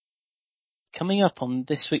coming up on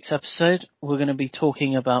this week's episode, we're going to be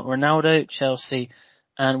talking about Ronaldo, Chelsea,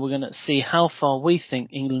 and we're going to see how far we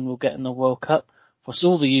think England will get in the World Cup, plus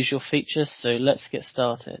all the usual features, so let's get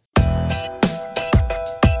started.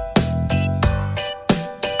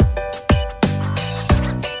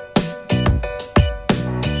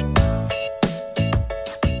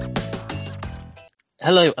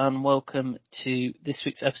 Hello and welcome to this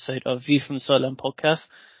week's episode of View from the Sideline podcast.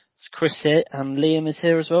 It's Chris here and Liam is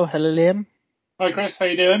here as well. Hello Liam. Hi Chris, how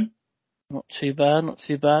you doing? Not too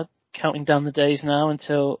bad. Counting down the days now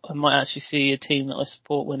until I might actually see a team that I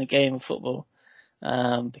support win a game of football.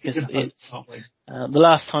 Because it's the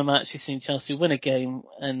last time I actually seen Chelsea win a game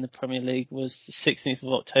in the Premier League was the 16th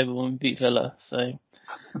of October when we beat Villa. So,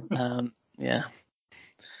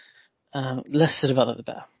 less said about that the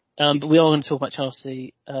better. But we are going to talk about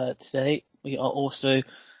Chelsea today. We are also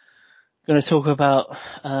going to talk about,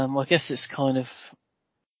 I guess it's kind of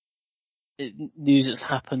news that's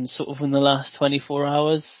happened sort of in the last 24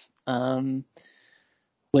 hours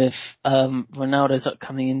with Ronaldo's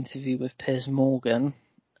upcoming interview with Piers Morgan.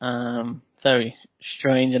 Very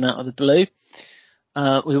strange and out of the blue.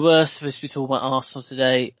 We were supposed to be talking about Arsenal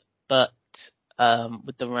today, but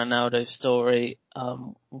with the Ronaldo story,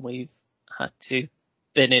 we've had to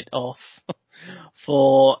bin it off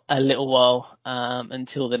for a little while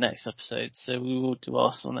until the next episode. So we will do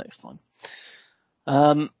Arsenal next time.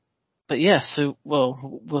 But yeah, so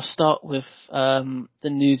we'll start with the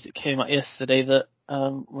news that came out yesterday that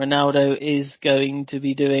Ronaldo is going to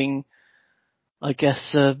be doing, I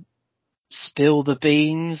guess, spill the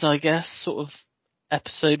beans, I guess, sort of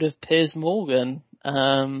episode of Piers Morgan.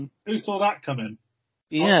 Who saw that coming?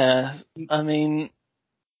 Yeah, I mean,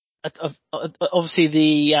 obviously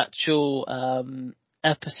the actual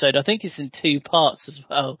episode, I think it's in two parts as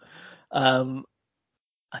well.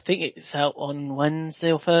 I think it's out on Wednesday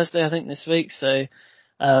or Thursday, I think this week. So,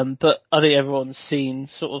 but I think everyone's seen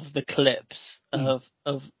sort of the clips of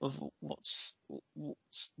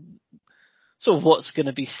what's going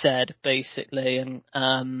to be said basically.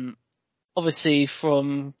 And, obviously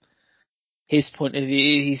from his point of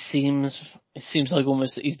view, it seems like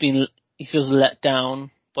almost that he feels let down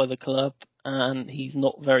by the club and he's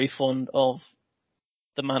not very fond of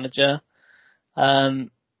the manager.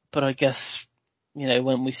 But I guess, you know,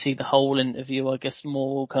 when we see the whole interview, I guess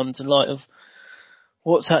more will come to light of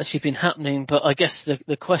what's actually been happening. But I guess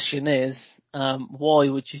the question is, why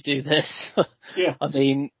would you do this? Yeah. I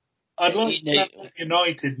mean, I'd like to know if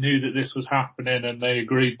United knew that this was happening and they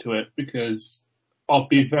agreed to it, because I'd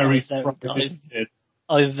be very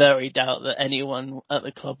I very doubt that anyone at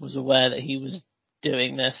the club was aware that he was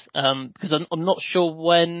doing this. Because I'm not sure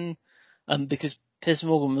when, because Piers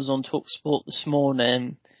Morgan was on TalkSport this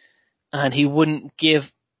morning, and he wouldn't give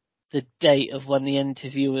the date of when the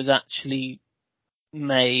interview was actually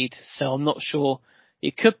made. So I'm not sure.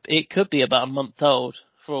 It could be about a month old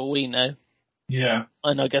for all we know. Yeah.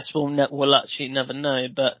 And I guess we'll actually never know.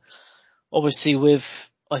 But obviously with,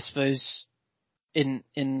 I suppose, in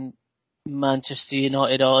Manchester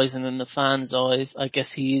United eyes and in the fans' eyes, I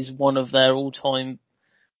guess he is one of their all-time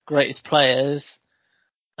greatest players.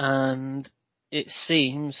 And it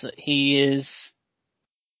seems that he is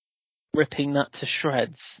ripping that to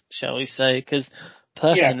shreds, shall we say? Because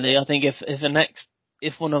personally, I think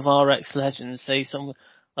if one of our ex-legends, say someone,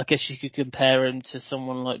 I guess you could compare him to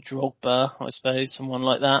someone like Drogba, I suppose, someone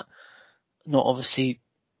like that. Not obviously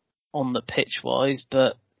on the pitch wise,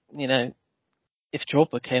 but you know, if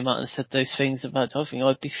Drogba came out and said those things about Dolphin,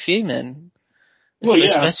 I'd be fuming. Well,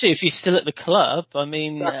 especially if you're still at the club. I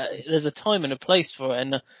mean, there's a time and a place for it,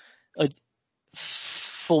 and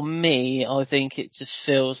for me, I think it just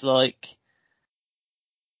feels like,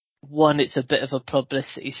 one, it's a bit of a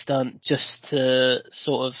publicity stunt just to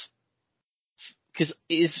sort of, because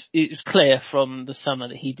it was clear from the summer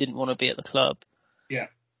that he didn't want to be at the club. Yeah.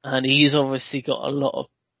 And he's obviously got a lot of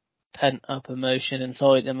pent up emotion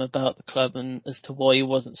inside him about the club and as to why he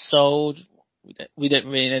wasn't sold. We don't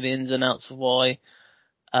really know the ins and outs of why.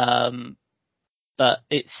 But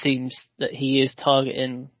it seems that he is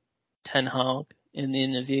targeting Ten Hag in the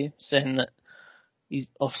interview, saying that he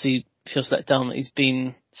obviously feels let down that he's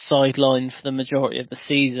been sidelined for the majority of the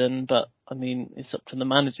season. But I mean, it's up to the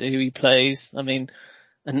manager who he plays. I mean,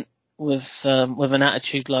 and with an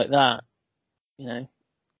attitude like that, you know,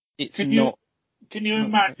 it's not. Can you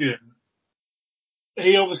imagine?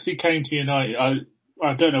 He obviously came to United.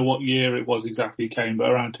 I don't know what year it was exactly he came, but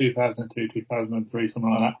around 2002, 2003,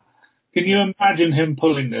 something like that. Can you imagine him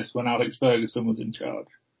pulling this when Alex Ferguson was in charge?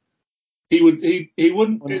 He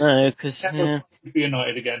wouldn't. Well, no, because be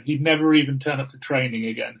United again. He'd never even turn up to training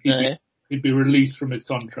again. He'd be he'd be released from his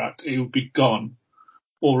contract. He would be gone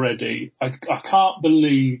already. I can't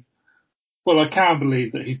believe. Well, I can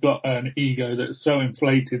believe that he's got an ego that's so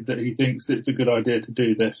inflated that he thinks it's a good idea to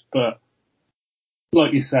do this. But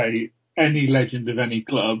like you say, any legend of any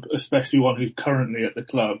club, especially one who's currently at the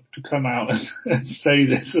club, to come out and say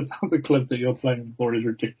this about the club that you're playing for is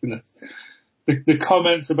ridiculous. The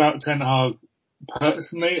comments about Ten Hag,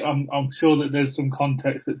 personally, I'm sure that there's some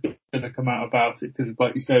context that's going to come out about it because,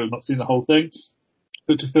 like you say, we've not seen the whole thing.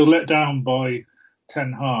 But to feel let down by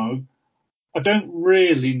Ten Hag, I don't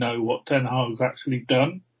really know what Ten Hag's actually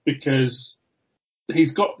done because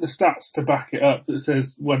he's got the stats to back it up that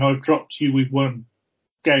says when I've dropped you, we've won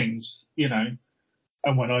games, and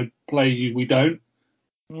when I play you, we don't.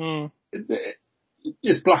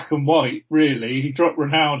 It's black and white, really. He dropped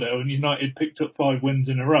Ronaldo and United picked up 5 wins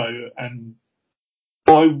in a row. And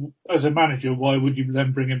why, as a manager, why would you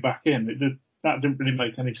then bring him back in? That didn't really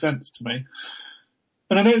make any sense to me.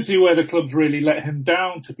 And I don't see where the club's really let him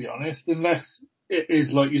down, to be honest, unless it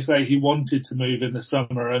is, like you say, he wanted to move in the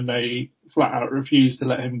summer and they flat out refused to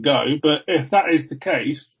let him go. But if that is the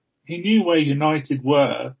case, he knew where United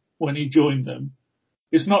were when he joined them.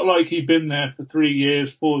 It's not like he'd been there for 3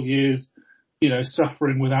 years, 4 years,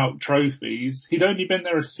 suffering without trophies. He'd only been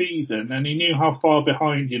there a season and he knew how far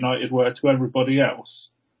behind United were to everybody else.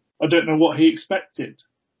 I don't know what he expected.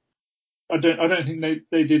 I don't think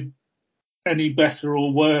they did any better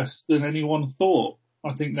or worse than anyone thought.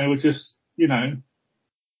 I think they were just, they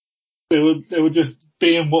were just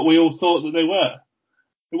being what we all thought that they were.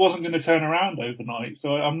 It wasn't going to turn around overnight, so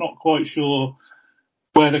I'm not quite sure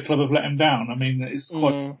where the club have let him down. I mean, it's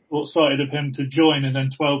quite short-sighted of him to join and then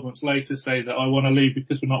 12 months later say that I want to leave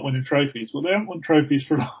because we're not winning trophies. Well, they haven't won trophies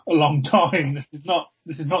for a long time. This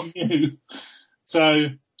is not new. So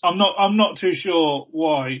I'm not too sure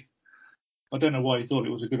why. I don't know why he thought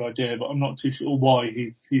it was a good idea, but I'm not too sure why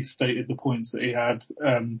he stated the points that he had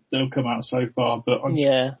that have come out so far. But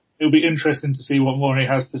it'll be interesting to see what more he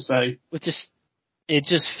has to say. It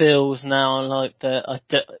just feels now like that.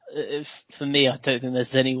 For me, I don't think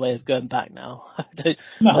there's any way of going back now.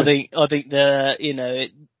 I think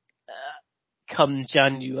come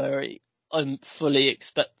January, I'm fully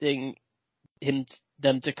expecting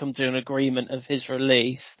them to come to an agreement of his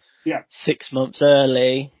release. 6 months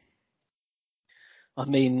early. I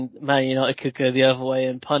mean, Man United could go the other way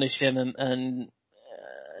and punish him and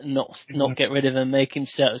not get rid of him, make him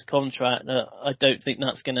set his contract. I don't think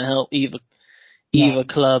that's going to help either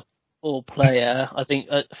club or player. I think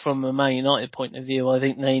from a Man United point of view, I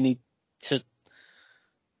think they need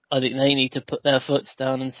to put their foots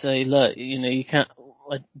down and say, look, you can't.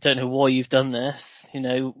 I don't know why you've done this.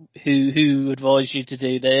 Who advised you to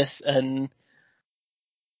do this? And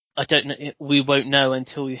I don't know. We won't know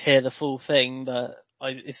until we hear the full thing. But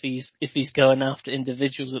if he's going after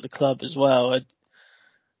individuals at the club as well,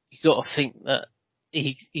 you got to think that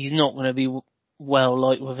he's not going to be well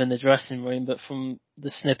liked within the dressing room. But from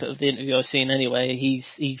the snippet of the interview I've seen anyway,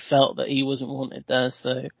 he felt that he wasn't wanted there.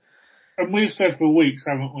 So. And we've said for weeks,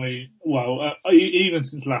 haven't we? Well, even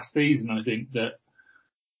since last season, I think that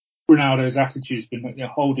Ronaldo's attitude's been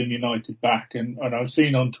holding United back, and I've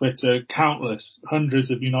seen on Twitter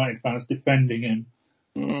hundreds of United fans defending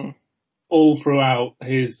him all throughout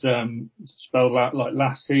his spell. Like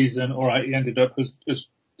last season, all right, he ended up as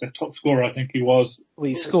the top scorer, I think he was. Well,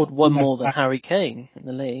 he scored one more than Harry Kane in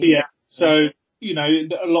the league. Yeah, so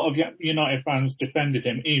a lot of United fans defended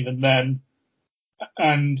him even then,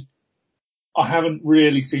 and I haven't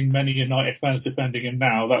really seen many United fans defending him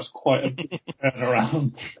now. That's quite a big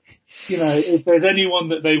turnaround. If there's anyone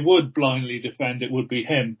that they would blindly defend, it would be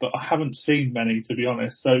him. But I haven't seen many, to be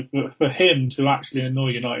honest. So for him to actually annoy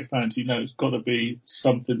United fans, it's got to be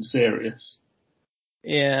something serious.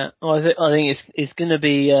 Yeah, I think it's going to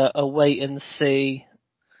be a wait and see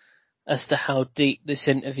as to how deep this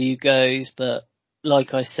interview goes. But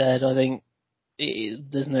like I said, I think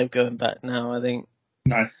there's no going back now. I think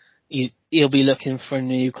no. He'll be looking for a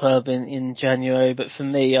new club in January. But for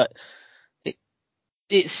me,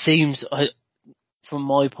 it seems, from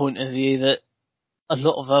my point of view, that a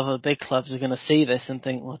lot of other big clubs are going to see this and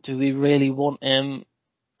think, well, do we really want him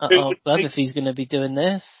at our club if he's going to be doing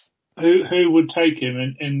this? Who would take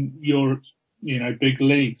him in your, big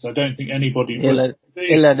leagues? I don't think anybody would.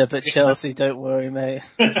 He'll end up at Chelsea, don't worry, mate.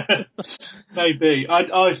 Maybe.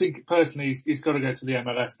 I think personally he's got to go to the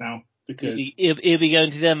MLS now. Because he'll be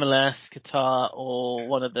going to the MLS, Qatar, or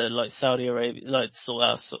one of the Saudi Arabia, sort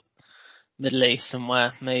of Middle East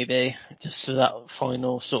somewhere, maybe, just for that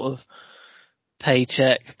final sort of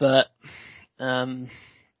paycheck. But I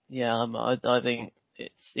think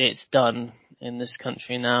it's done. in this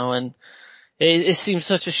country now, and it seems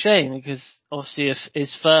such a shame because obviously if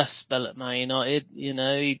his first spell at Man United,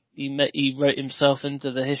 he wrote himself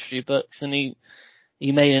into the history books and he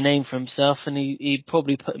made a name for himself, and he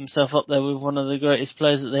probably put himself up there with one of the greatest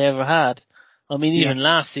players that they ever had. I mean, even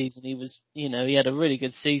last season he was, he had a really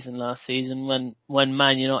good season last season when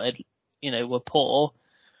Man United, were poor.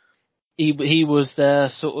 He was their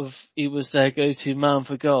go-to man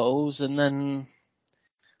for goals, and then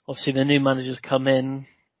obviously the new manager's come in.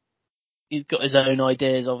 He's got his own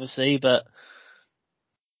ideas, obviously, but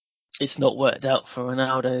it's not worked out for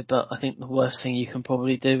Ronaldo. But I think the worst thing you can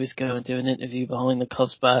probably do is go and do an interview behind the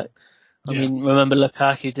club's back. I mean, remember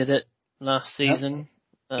Lukaku did it last season.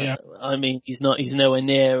 I mean, he's nowhere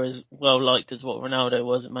near as well liked as what Ronaldo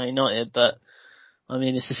was at Man United, but I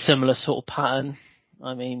mean, it's a similar sort of pattern.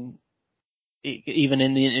 I mean, even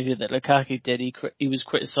in the interview that Lukaku did, he was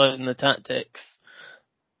criticising the tactics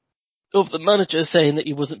of the manager, saying that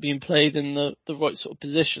he wasn't being played in the right sort of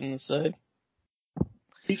position. So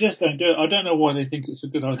he just don't do it. I don't know why they think it's a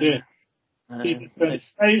good idea.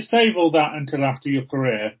 Save all that until after your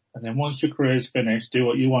career, and then once your career is finished, do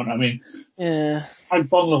what you want. I mean, Frank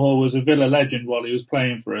Bonlahor was a Villa legend while he was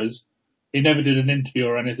playing for us. He never did an interview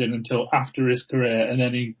or anything until after his career, and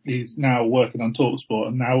then he's now working on TalkSport,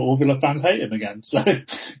 and now all Villa fans hate him again. So,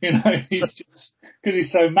 he's just, because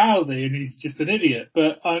he's so mouthy and he's just an idiot.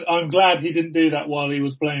 But I'm glad he didn't do that while he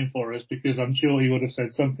was playing for us, because I'm sure he would have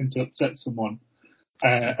said something to upset someone,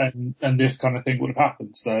 and this kind of thing would have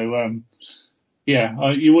happened. So,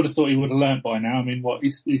 you would have thought he would have learnt by now. I mean,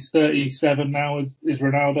 he's 37 now is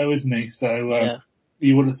Ronaldo, isn't he? So,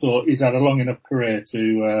 you would have thought he's had a long enough career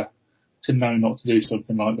to know not to do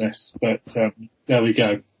something like this. But there we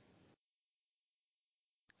go.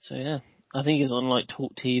 So I think it's on like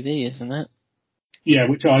Talk TV, isn't it? Yeah,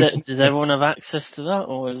 does everyone have access to that,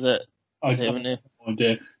 or is it? I don't have no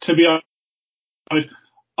idea. To be honest,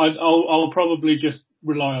 I'll probably just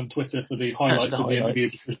rely on Twitter for the highlights of the interview.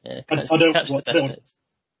 I don't catch the best bits.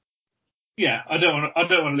 Yeah, I don't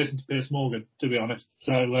want to listen to Piers Morgan, to be honest.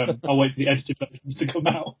 So I'll wait for the edited versions to come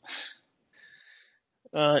out.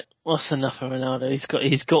 Right, what's enough for Ronaldo? He's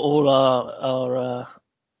got all our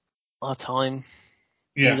time.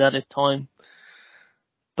 Yeah. He's had his time.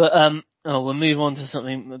 But we'll move on to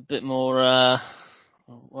something a bit more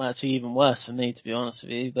actually even worse for me, to be honest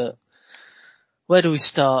with you. But where do we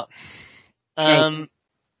start? What's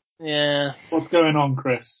going on,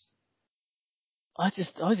 Chris? I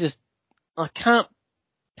can't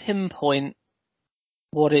pinpoint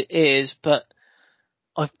what it is, but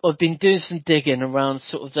I've been doing some digging around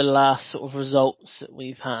sort of the last sort of results that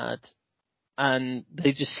we've had, and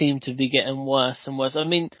they just seem to be getting worse and worse. I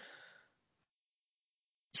mean,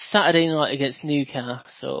 Saturday night against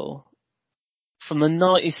Newcastle, from the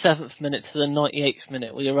 97th minute to the 98th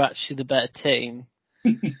minute, we were actually the better team.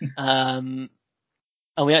 And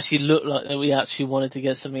we actually looked like that we actually wanted to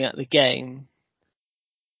get something out of the game.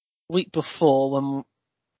 Week before, middle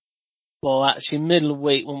of the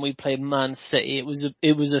week when we played Man City, it was a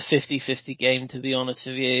 50-50 game, to be honest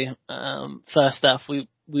with you. First half we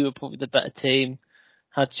were probably the better team,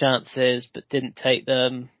 had chances but didn't take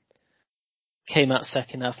them. Came out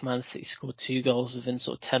second half, Man City scored 2 goals within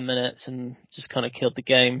sort of 10 minutes and just kind of killed the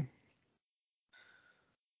game.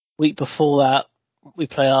 Week before that, we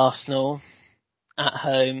play Arsenal at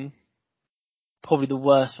home. Probably the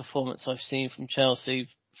worst performance I've seen from Chelsea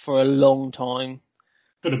for a long time.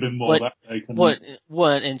 Could have been more that day.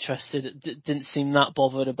 Weren't interested. Didn't seem that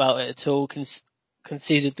bothered about it at all.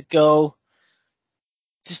 Conceded the goal.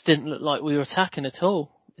 Just didn't look like we were attacking at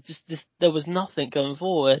all. There was nothing going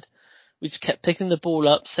forward. We just kept picking the ball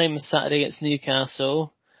up. Same as Saturday against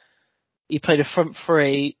Newcastle. He played a front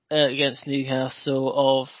three against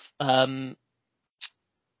Newcastle of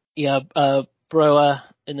Broa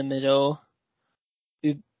in the middle,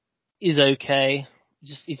 who is okay.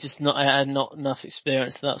 He's just had not enough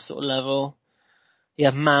experience at that sort of level. You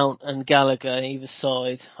have Mount and Gallagher either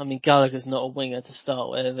side. I mean, Gallagher's not a winger to start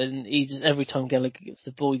with, and every time Gallagher gets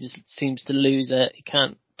the ball, he just seems to lose it. He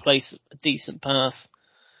can't place a decent pass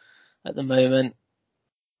at the moment.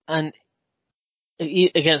 And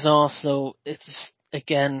against Arsenal, it's just,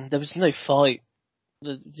 again, there was no fight.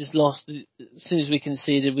 Just lost as soon as we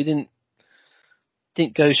conceded. We didn't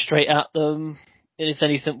go straight at them. And if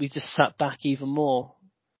anything, we just sat back even more.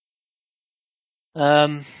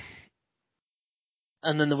 And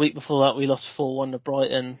then the week before that, we lost 4-1 to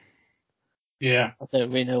Brighton. Yeah. I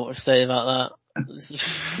don't really know what to say about that. It's just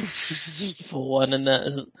 4-1 and that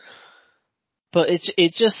isn't. But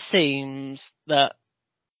it just seems that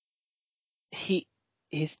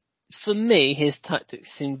for me, his tactics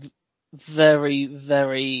seem very,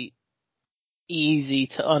 very easy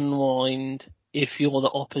to unwind if you're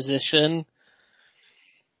the opposition.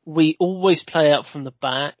 We always play out from the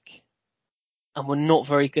back, and we're not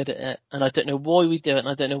very good at it. And I don't know why we do it, and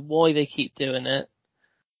I don't know why they keep doing it.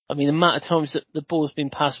 I mean, the amount of times that the ball's been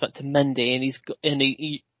passed back to Mendy, and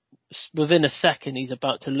he within a second he's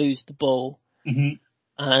about to lose the ball,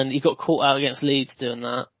 and he got caught out against Leeds doing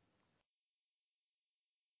that.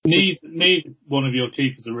 Need one of your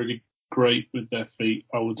keepers are really great with their feet,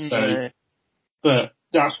 I would say. No. But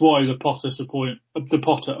that's why the Potter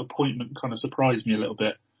appointment kind of surprised me a little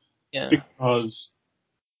bit. Yeah. Because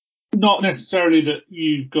not necessarily that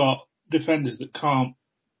you've got defenders that can't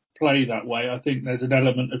play that way. I think there's an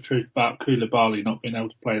element of truth about Koulibaly not being able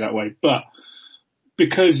to play that way. But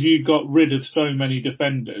because you got rid of so many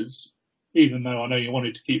defenders, even though I know you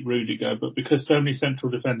wanted to keep Rudiger, but because so many central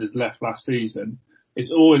defenders left last season,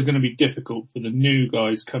 it's always going to be difficult for the new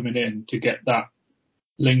guys coming in to get that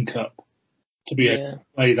link up to be able to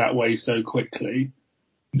play that way so quickly.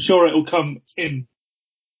 I'm sure it'll come in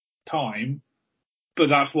time, but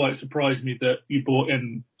that's why it surprised me that you brought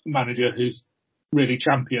in a manager who's really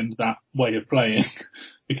championed that way of playing.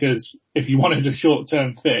 Because if you wanted a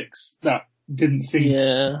short-term fix, that didn't seem...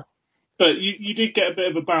 Yeah. But you did get a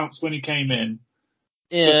bit of a bounce when he came in.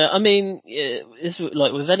 Yeah, I mean, it's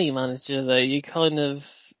like with any manager though, he comes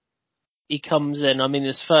in, I mean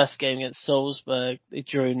his first game against Salzburg, they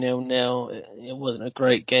drew 0-0, it wasn't a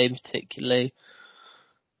great game particularly.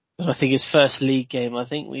 But I think his first league game, I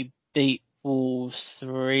think we beat Wolves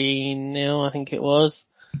 3-0, I think it was.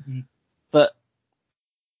 Mm-hmm. But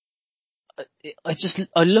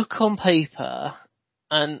I look on paper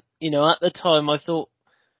and, at the time I thought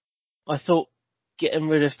getting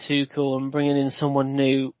rid of Tuchel and bringing in someone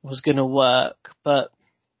new was going to work, but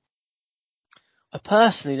I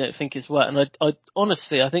personally don't think it's worked. And I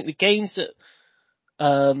honestly, I think the games that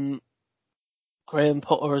Graham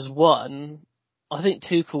Potter has won, I think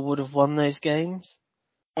Tuchel would have won those games.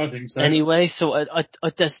 I think so. Anyway, so I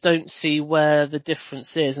just don't see where the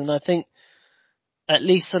difference is. And I think at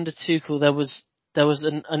least under Tuchel there was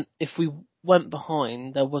an if we went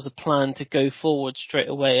behind, there was a plan to go forward straight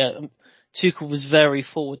away. Tuchel was very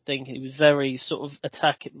forward thinking. He was very sort of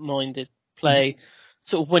attack minded, play,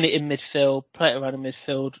 sort of win it in midfield, play it around in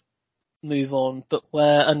midfield, move on. But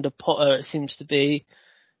where under Potter it seems to be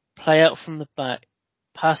play out from the back,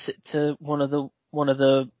 pass it to one of the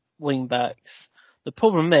wing backs. The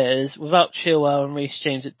problem is without Chilwell and Reece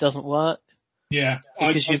James it doesn't work. Yeah.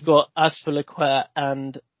 Because you've got Azpilicueta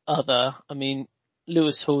and other. I mean,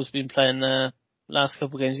 Lewis Hall's been playing there last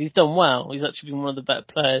couple of games. He's done well. He's actually been one of the better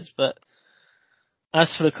players, but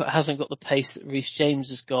Azpilicueta hasn't got the pace that Reece James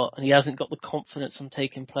has got, and he hasn't got the confidence on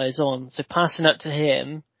taking players on. So passing it to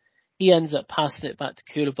him, he ends up passing it back to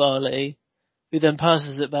Koulibaly, who then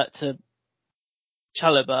passes it back to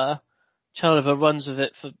Chalobah. Chalobah runs with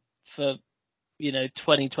it for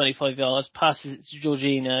 20, 25 yards, passes it to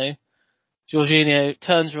Jorginho. Jorginho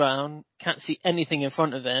turns around, can't see anything in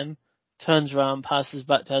front of him, turns around, passes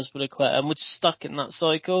back to Azpilicueta, and we're just stuck in that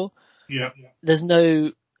cycle. Yeah. There's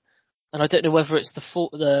no, and I don't know whether it's the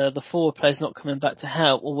forward players not coming back to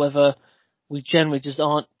help, or whether we generally just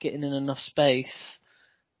aren't getting in enough space.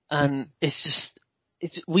 And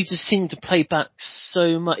we just seem to play back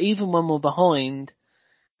so much, even when we're behind.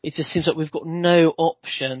 It just seems like we've got no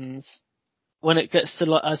options when it gets to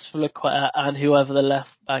like Azpilicueta and whoever the left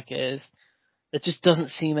back is. There just doesn't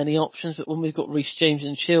seem any options, but when we've got Reece James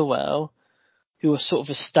and Chilwell, who are sort of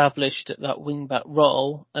established at that wing-back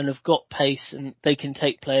role and have got pace and they can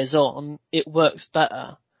take players on, it works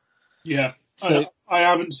better. Yeah. So, I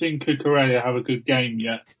haven't seen Cucurella have a good game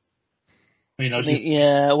yet. I mean,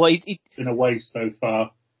 he's been away so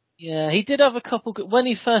far. Yeah, he did have a couple good, when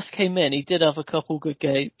he first came in, he did have a couple good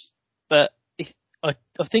games, but I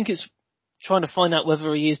think it's trying to find out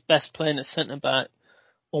whether he is best playing at centre-back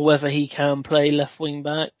or whether he can play left wing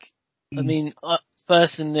back. I mean,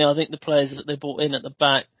 personally, I think the players that they brought in at the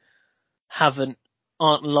back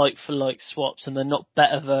aren't like for like swaps, and they're not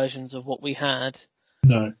better versions of what we had.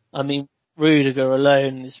 No. I mean, Rudiger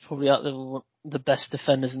alone is probably up the best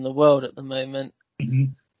defenders in the world at the moment.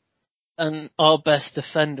 Mm-hmm. And our best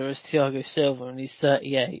defender is Thiago Silva, and he's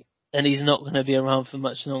 38, and he's not going to be around for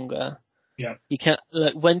much longer. Yeah. You can't,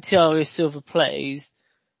 when Thiago Silva plays,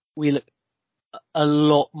 we look a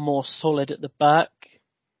lot more solid at the back.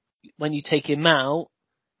 When you take him out,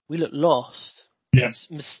 we look lost. Yeah. It's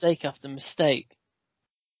mistake after mistake.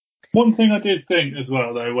 One thing I did think as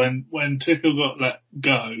well, though, when Tuchel got let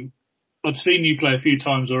go, I'd seen you play a few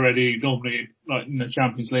times already, normally like in the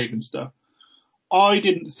Champions League and stuff. I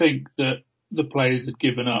didn't think that the players had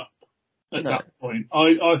given up at that point.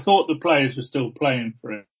 I thought the players were still playing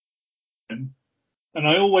for him. And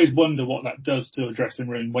I always wonder what that does to a dressing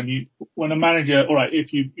room when a manager, all right,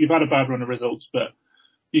 if you've had a bad run of results, but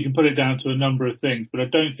you can put it down to a number of things, but I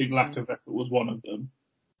don't think lack of effort was one of them.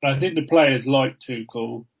 And I think the players liked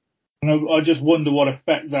Tuchel. And I just wonder what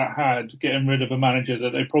effect that had, getting rid of a manager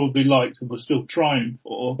that they probably liked and were still trying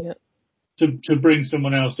for, to bring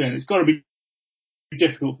someone else in. It's got to be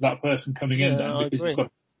difficult for that person coming in then, because you've got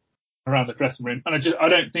around the dressing room. And I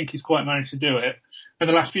don't think he's quite managed to do it. In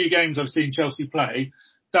the last few games I've seen Chelsea play,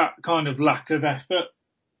 that kind of lack of effort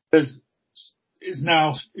is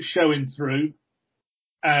now showing through.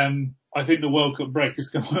 I think the World Cup break has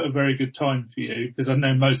come at a very good time for you, because I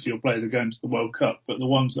know most of your players are going to the World Cup, but the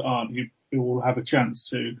ones that aren't, you will have a chance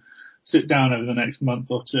to sit down over the next month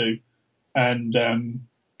or two and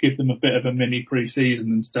give them a bit of a mini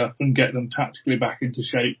pre-season and stuff and get them tactically back into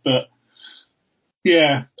shape. But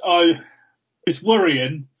yeah, it's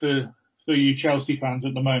worrying for you Chelsea fans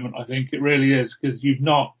at the moment. I think it really is, because you've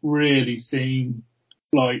not really seen,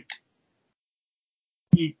 like,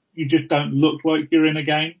 you just don't look like you're in a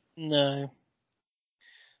game. No.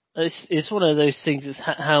 It's one of those things. Is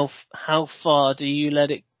how far do you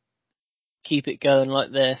let it keep it going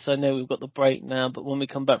like this? I know we've got the break now, but when we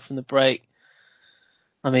come back from the break,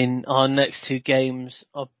 I mean, our next two games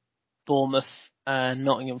are Bournemouth and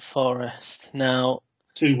Nottingham Forest. Now,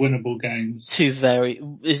 two winnable games.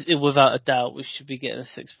 Without a doubt, we should be getting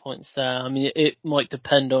 6 points there. I mean, it might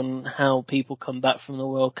depend on how people come back from the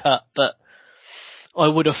World Cup, but I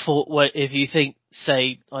would have thought, if you think,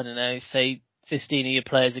 say 15 of your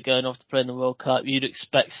players are going off to play in the World Cup, you'd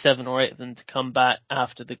expect 7 or 8 of them to come back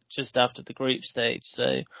just after the group stage. So,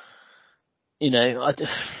 I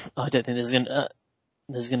don't think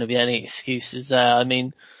there's going to be any excuses there. I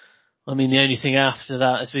mean, the only thing after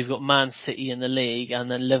that is we've got Man City in the league and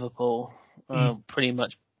then Liverpool, pretty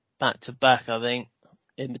much back to back, I think,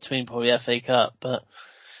 in between probably FA Cup. But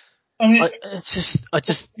I mean,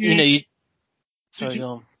 sorry, go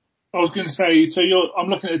on. I was going to say, so I'm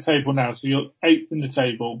looking at the table now, so you're 8th in the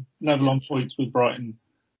table, level on points with Brighton.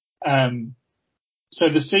 So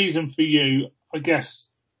the season for you, I guess,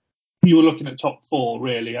 you were looking at top 4,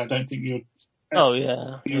 really. I don't think you were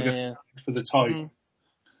going for the title. Mm-hmm.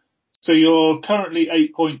 So you're currently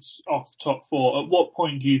 8 points off the top 4. At what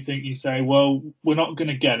point do you think you say, well, we're not going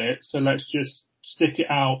to get it, so let's just stick it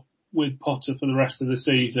out with Potter for the rest of the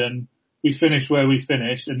season? We finish where we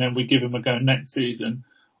finish, and then we give him a go next season?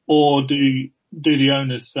 Or do the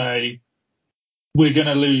owners say, we're going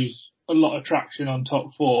to lose a lot of traction on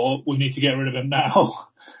top 4, we need to get rid of him now?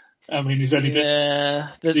 I mean, he's only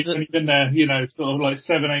been there, sort of like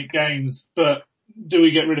 7-8 games, but do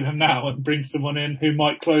we get rid of him now and bring someone in who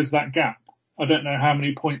might close that gap? I don't know how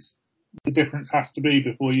many points the difference has to be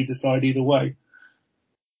before you decide either way.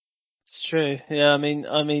 It's true. Yeah, I mean,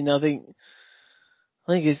 I think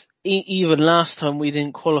it's even last time we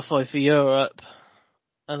didn't qualify for Europe,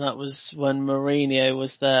 and that was when Mourinho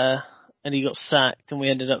was there and he got sacked, and we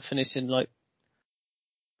ended up finishing like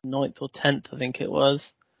 9th or 10th, I think it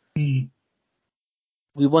was. Mm.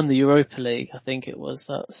 We won the Europa League, I think it was,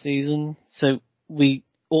 that season. So we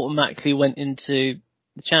automatically went into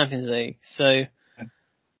the Champions League. So,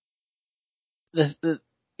 Do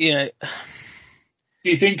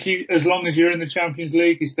you think as long as you're in the Champions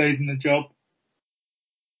League, he stays in the job?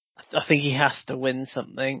 I think he has to win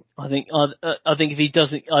something. I think if he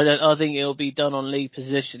doesn't, I think it'll be done on league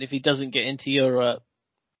position. If he doesn't get into Europe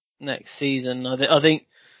next season, I think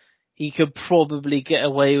he could probably get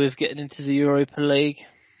away with getting into the Europa League.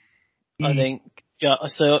 I think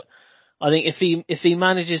so. I think if he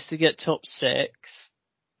manages to get top 6,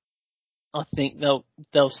 I think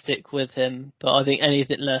they'll stick with him. But I think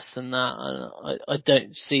anything less than that, I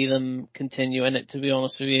don't see them continuing it, to be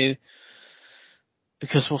honest with you.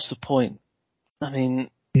 Because what's the point? I mean,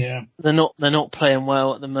 they're not playing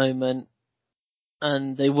well at the moment,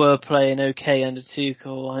 and they were playing okay under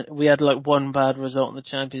Tuchel. We had like one bad result in the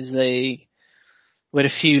Champions League. We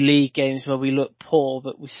had a few league games where we looked poor,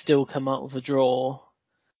 but we still come out with a draw.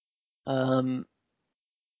 And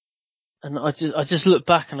I just look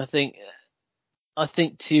back and I think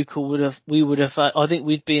Tuchel I think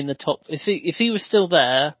we'd be in the top, if he was still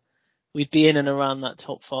there, we'd be in and around that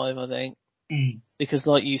top 5, I think. Because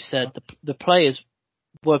like you said, the players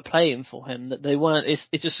were playing for him, that they weren't,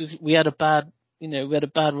 it's just, we had a bad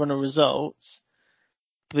run of results,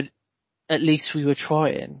 but at least we were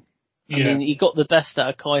trying. I mean, he got the best out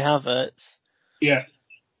of Kai Havertz. Yeah.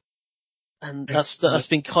 And that's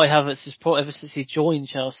been Kai Havertz's ever since he joined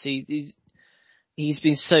Chelsea. he's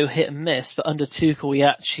been so hit and miss, but under Tuchel he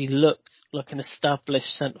actually looked like an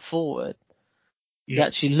established centre forward. Yeah. He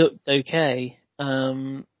actually looked okay.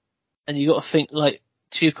 And you got to think like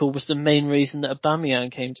Tuchel was the main reason that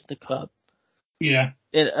Aubameyang came to the club. Yeah.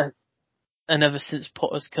 And ever since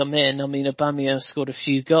Potter's come in, I mean, Aubameyang scored a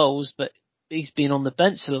few goals, but he's been on the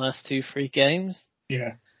bench the last 2-3 games.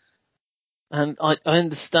 Yeah. And I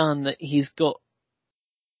understand that he's got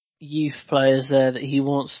youth players there that he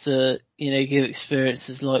wants to, give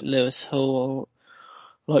experiences like Lewis Hall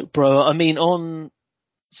or like Bro. I mean, on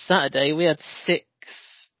Saturday we had 6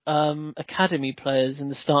 academy players in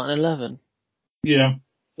the starting 11. Yeah.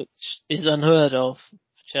 Which is unheard of for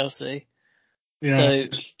Chelsea. Yeah.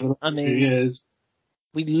 So, I mean,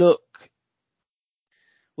 we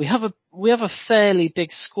have a fairly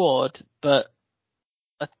big squad, but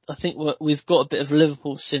I think we've got a bit of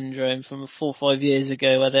Liverpool syndrome from 4 or 5 years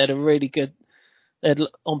ago where they had a really good,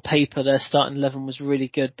 on paper their starting 11 was really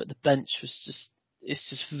good, but the bench was it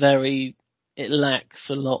lacks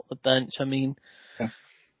a lot, the bench. I mean,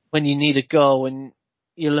 when you need a goal and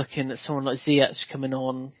you're looking at someone like Ziyech coming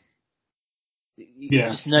on, you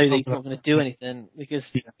just know that he's not going to do anything because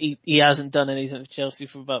he hasn't done anything for Chelsea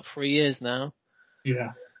for about 3 years now.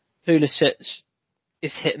 Yeah. Pulisic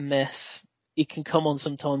is hit and miss. He can come on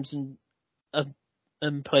sometimes and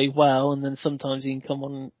play well, and then sometimes he can come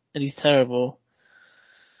on and he's terrible.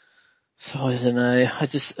 So I don't know.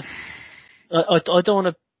 I don't want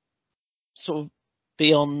to sort of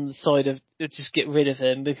be on the side of just get rid of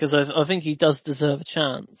him because I think he does deserve a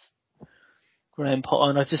chance, Graham Potter,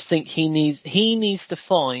 and I just think he needs to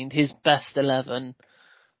find his best 11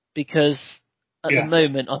 because at the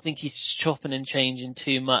moment I think he's chopping and changing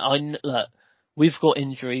too much. Look, we've got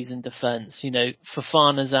injuries in defence.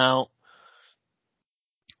 Fofana's out.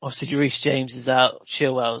 Obviously, Reece James is out.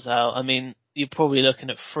 Chilwell's out. I mean, you're probably looking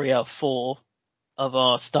at 3 out of 4 of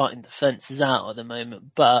our starting defence is out at the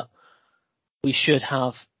moment, but we should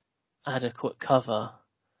have adequate cover.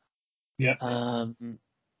 Yeah.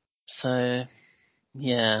 So,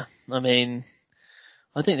 yeah, I mean,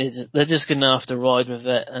 I think they're just going to have to ride with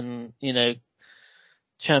it, and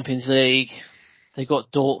Champions League, they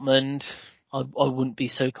got Dortmund. I wouldn't be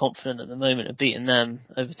so confident at the moment of beating them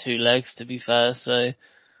over 2 legs, to be fair. So,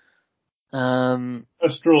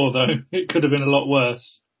 first draw though, it could have been a lot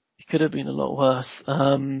worse. It could have been a lot worse.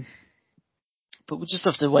 But we'll just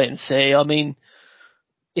have to wait and see. I mean,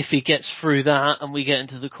 if he gets through that and we get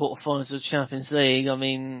into the quarterfinals of the Champions League, I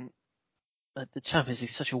mean, the Champions League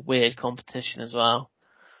is such a weird competition as well.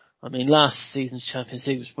 I mean, last season's Champions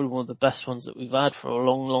League was probably one of the best ones that we've had for a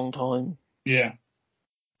long, long time. Yeah.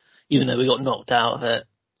 Even though we got knocked out of it,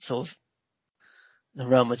 sort of, the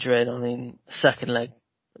Real Madrid. I mean,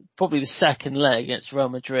 probably the second leg against Real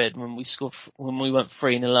Madrid when we went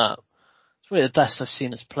 3-0 up. It's really the best I've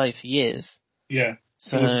seen us play for years. Yeah.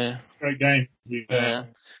 So, great game. Yeah.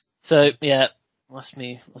 So, yeah, that's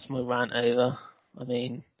my rant over. I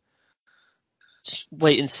mean, just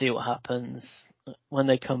wait and see what happens when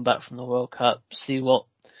they come back from the World Cup. See what's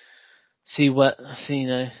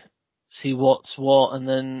what, and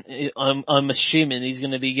then I'm assuming he's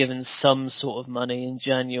going to be given some sort of money in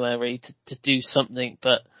January to do something,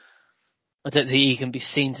 but I don't think he can be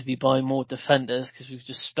seen to be buying more defenders because we've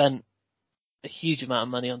just spent a huge amount of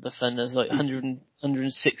money on defenders, like 160,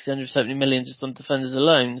 170 million just on defenders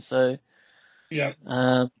alone. So, yeah,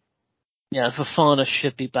 Fofana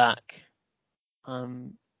should be back.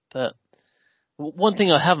 But one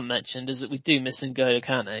thing I haven't mentioned is that we do miss N'Golo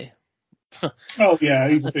Kante. Oh yeah,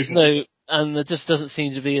 he's a big and there just doesn't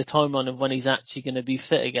seem to be a timeline of when he's actually going to be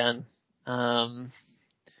fit again,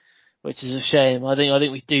 which is a shame. I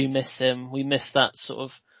think we do miss him. We miss that sort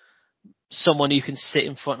of someone who can sit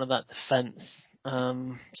in front of that defence.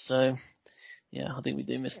 So yeah, I think we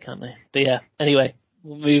do miss Kante. But yeah, anyway,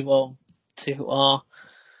 we'll move on to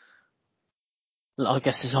I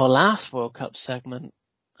guess it's our last World Cup segment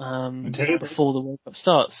before the World Cup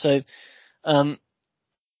starts. So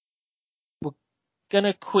we're going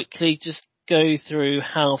to quickly just go through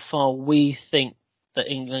how far we think that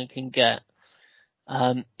England can get.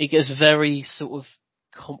 It gets very sort of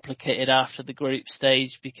complicated after the group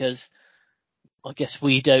stage because I guess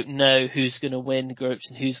we don't know who's going to win groups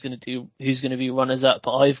and who's going to be runners up.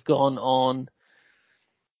 But I've gone on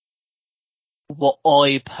what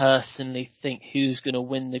I personally think who's going to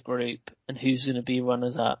win the group and who's going to be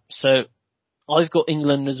runners up. So I've got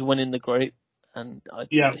England as winning the group, and I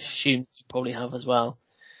assume you probably have as well.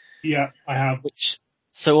 Yeah, I have.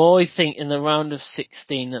 So I think in the round of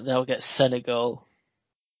 16 that they'll get Senegal.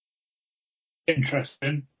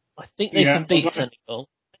 Interesting. I think they can beat Senegal.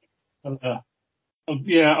 I've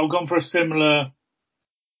gone for a similar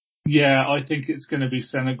Yeah, I think it's going to be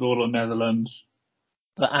Senegal or Netherlands.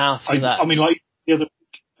 But after that, I mean, like the other,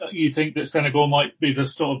 you think that Senegal might be the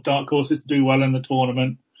sort of dark horses to do well in the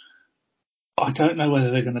tournament. I don't know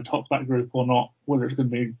whether they're going to top that group or not. Whether it's going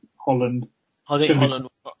to be Holland. I think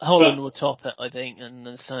Holland will top it. I think, and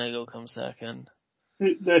then Senegal comes second.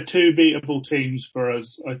 They're two beatable teams for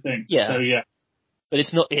us, I think. Yeah. So yeah. But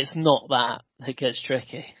it's not that it gets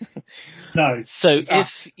tricky. No. So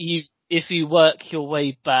if you work your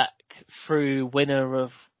way back through winner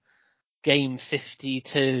of game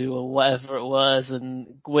 52 or whatever it was,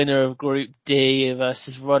 and winner of Group D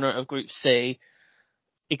versus runner of Group C,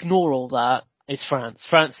 ignore all that. It's France.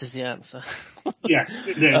 France is the answer. Yeah,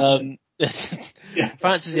 it is. Yeah.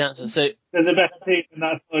 France is the answer. So they're the best team in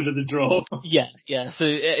that side of the draw. Yeah. So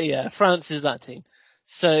France is that team.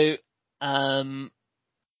 So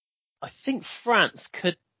I think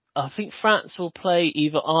France will play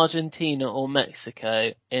either Argentina or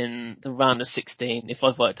Mexico in the round of 16, if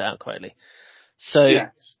I've worked it out correctly. So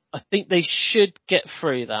yes. I think they should get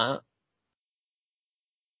through that,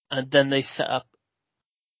 and then they set up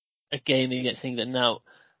a game against England. Now,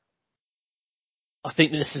 I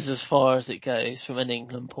think this is as far as it goes from an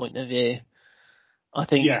England point of view. I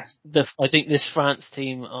think yes. I think this France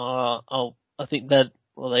team are. I think they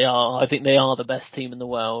are. I think they are the best team in the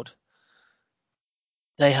world.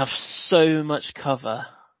 They have so much cover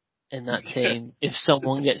in that team. If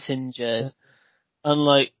someone gets injured,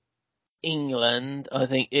 unlike England, I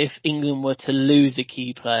think if England were to lose a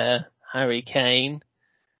key player, Harry Kane,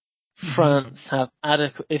 France have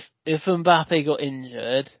adequate. If Mbappe got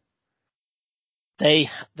injured, they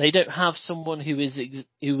don't have someone who is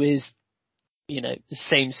the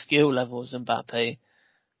same skill level as Mbappe,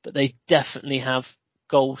 but they definitely have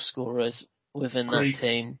goal scorers within that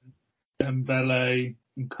team. Dembele,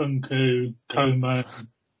 Nkunku, Coman.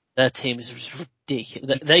 Their team is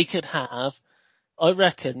ridiculous. They could have, I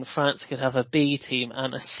reckon France could have a B team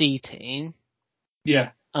and a C team.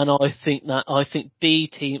 Yeah. And I think B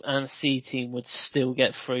team and C team would still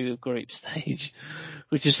get through group stage,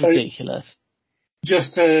 which is ridiculous.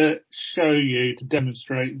 Just to show you, to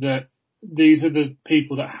demonstrate that these are the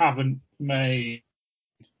people that haven't made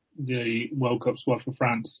the World Cup squad for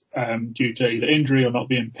France due to either injury or not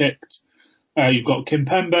being picked. You've got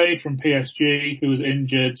Kimpembe from PSG, who was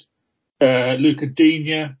injured. Luca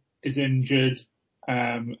Digne is injured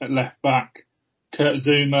at left back. Kurt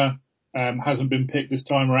Zouma hasn't been picked this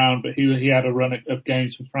time around, but he had a run of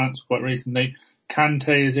games for France quite recently.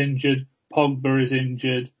 Kante is injured. Pogba is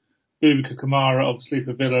injured. Boubacar Kamara, obviously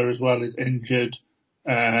for Villa as well, is injured.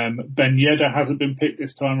 Ben Yedder hasn't been picked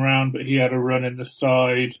this time around, but he had a run in the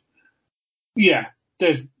side. Yeah,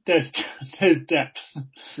 there's depth.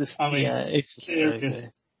 I mean, it's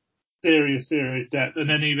serious depth. And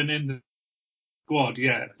then even in the squad,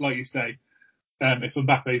 yeah, like you say, if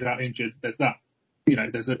Mbappe's out injured, there's that.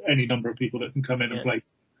 There's any number of people that can come in and play.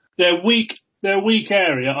 Their weak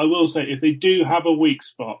area, I will say, if they do have a weak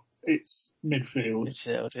spot, it's midfield.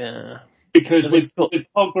 Midfield, yeah. Because with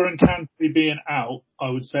Pogba and Kante being out, I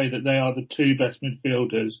would say that they are the two best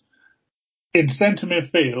midfielders. In centre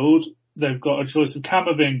midfield, they've got a choice of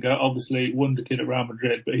Camavinga, obviously wonder kid at Real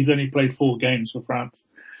Madrid, but he's only played 4 games for France.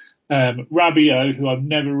 Rabiot, who I've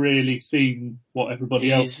never really seen what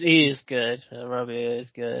everybody else. He is good. Rabiot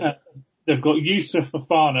is good. They've got Youssouf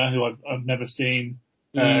Fofana, who I've never seen.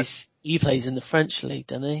 He plays in the French league,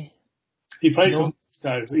 doesn't he? He plays for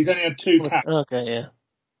he's only had 2 caps. Okay, yeah.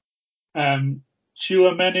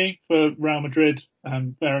 Tchouaméni for Real Madrid,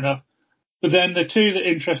 fair enough. But then the two that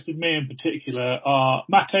interested me in particular are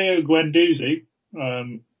Matteo Guendouzi,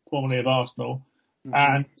 formerly of Arsenal,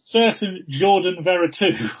 and certain Jordan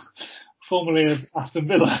Veretout, formerly of Aston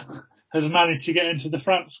Villa, has managed to get into the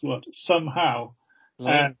France squad somehow.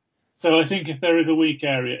 So I think if there is a weak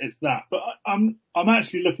area, it's that. But I'm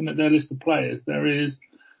actually looking at their list of players. There is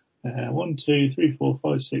 1, 2, 3, 4,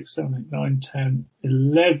 5, 6, 7, 8, 9, 10,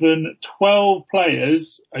 11, 12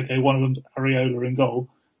 players. Okay, one of them's Areola in goal,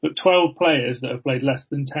 but 12 players that have played less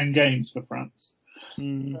than 10 games for France. So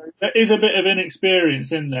there is a bit of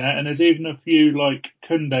inexperience in there, and there's even a few like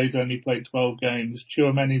Koundé's only played 12 games,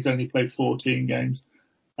 Tchouaméni's only played 14 games.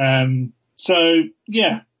 So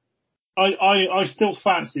yeah, I still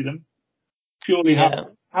fancy them purely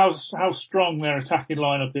how strong their attacking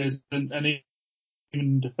lineup is, and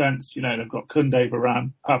in defence, they've got Koundé,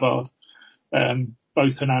 Varane, Pavard,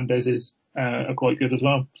 both Hernandez's are quite good as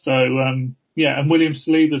well. So and William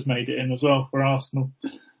Saliba's made it in as well for Arsenal,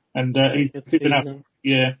 and he's been out.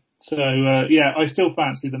 Yeah, so I still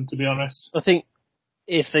fancy them, to be honest. I think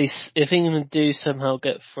if England do somehow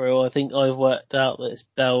get through, I think I've worked out that it's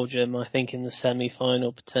Belgium. I think in the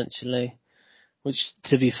semi-final potentially, which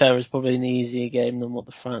to be fair is probably an easier game than what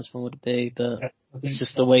the France one would be. But Yeah, it's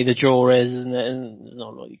just the way the draw is, isn't it? And there's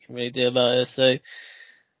not a lot you can really do about it. So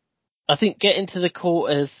I think getting to the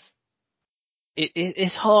quarters.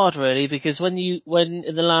 It's hard really because when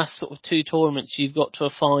in the last sort of two tournaments you've got to a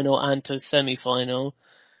final and to a semi-final,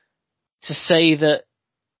 to say that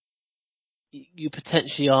you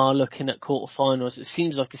potentially are looking at quarterfinals, it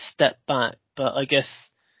seems like a step back, but I guess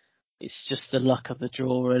it's just the luck of the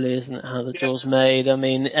draw really, isn't it? How the draw's made. I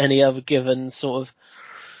mean, any other given sort of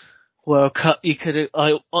World Cup you could,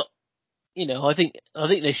 I think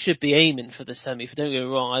they should be aiming for the semi. Don't get me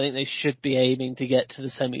wrong, I think they should be aiming to get to the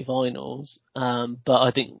semi-finals. But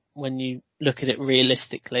I think when you look at it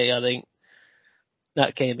realistically, I think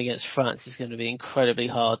that game against France is going to be incredibly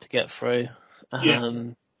hard to get through.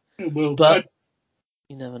 It will. But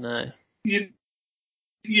you never know. You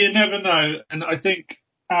never know, and I think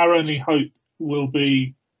our only hope will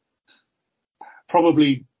be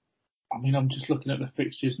probably. I mean, I'm just looking at the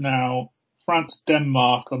fixtures now.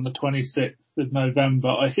 France-Denmark on the 26th of November.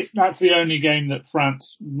 I think that's the only game that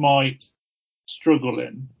France might struggle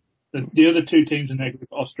in. The other two teams in their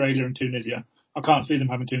group, Australia and Tunisia, I can't see them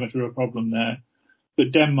having too much of a problem there.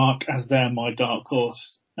 But Denmark, as they're my dark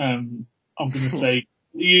horse, I'm going to say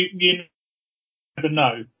you never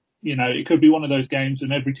know. You know, it could be one of those games,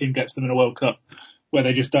 and every team gets them in a World Cup where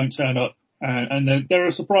they just don't turn up. And there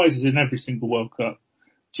are surprises in every single World Cup.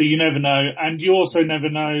 So you never know. And you also never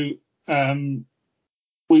know.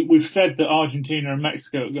 We've said that Argentina and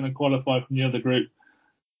Mexico are going to qualify from the other group.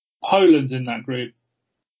 Poland's in that group.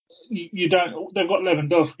 You don't. They've got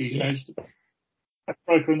Lewandowski, who's the best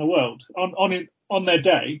striker in the world. On their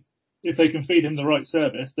day, if they can feed him the right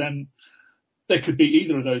service, then they could beat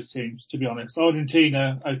either of those teams. To be honest,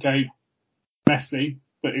 Argentina, okay, Messi,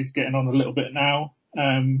 but he's getting on a little bit now.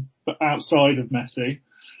 But outside of Messi,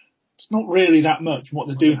 it's not really that much. And what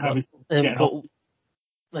they do have is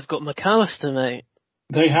they've got McAllister, mate.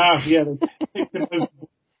 They have, yeah. They picked him over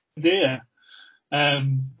Deer.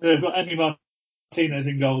 They've got Emi Martinez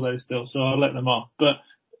in goal though still, so I'll let them off. But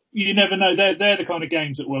you never know. They're the kind of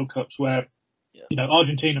games at World Cups where,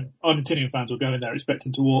 Argentinian fans will go in there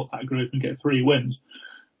expecting to walk that group and get 3 wins.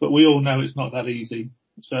 But we all know it's not that easy.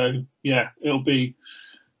 So yeah, it'll be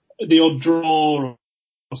the odd draw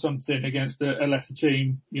or something against a lesser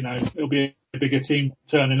team. It'll be a bigger team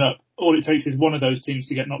turning up. All it takes is one of those teams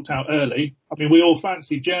to get knocked out early. I mean, we all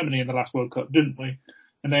fancied Germany in the last World Cup, didn't we?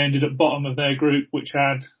 And they ended up bottom of their group, which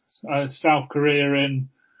had South Korea in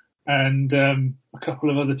and a couple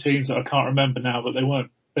of other teams that I can't remember now, but they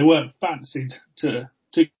weren't fancied to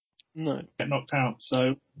get knocked out.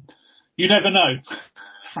 So you never know.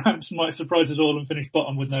 France might surprise us all and finish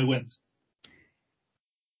bottom with no wins.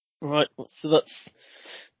 Right, so that's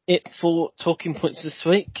it for Talking Points this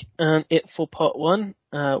week, and it for part 1.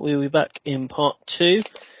 We'll be back in part 2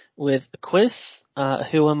 with a quiz,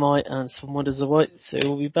 Who Am I and some Wonders of White, so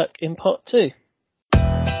we'll be back in part 2.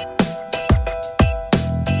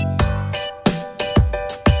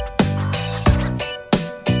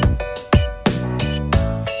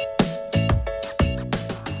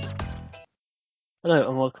 Hello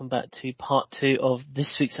and welcome back to part 2 of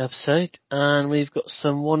this week's episode, and we've got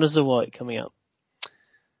some Wonders of White coming up.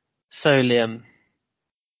 So Liam,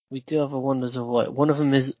 we do have a Wonders of White. One of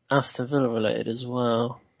them is Aston Villa related as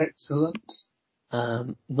well. Excellent.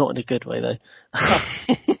 Not in a good way though.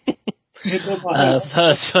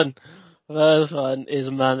 First one is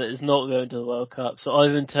a man that is not going to the World Cup. So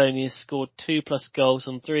Ivan Toney has scored 2+ goals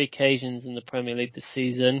on 3 occasions in the Premier League this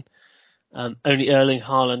season. Only Erling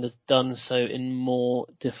Haaland has done so in more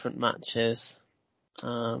different matches.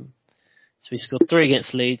 So he scored 3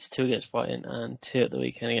 against Leeds, 2 against Brighton, and 2 at the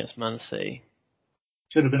weekend against Man City.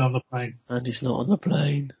 Should have been on the plane. And he's not on the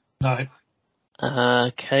plane. No.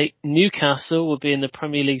 Okay. Newcastle will be in the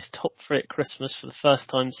Premier League's top 3 at Christmas for the first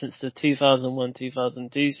time since the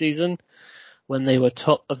 2001-2002 season, when they were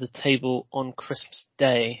top of the table on Christmas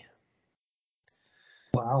Day.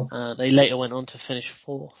 Wow. They later went on to finish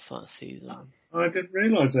 4th that season. I didn't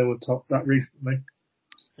realise they were top that recently.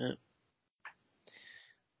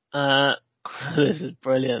 Yeah. This is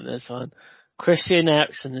brilliant, this one. Christian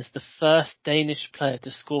Eriksen is the first Danish player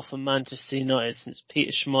to score for Manchester United since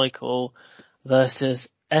Peter Schmeichel versus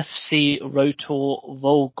FC Rotor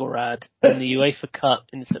Volgograd in the UEFA Cup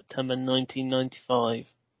in September 1995.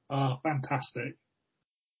 Oh, fantastic.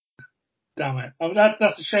 Damn it. I mean,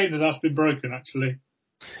 that's a shame that's been broken, actually.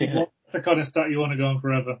 Yeah. That's the kind of stat you want to go on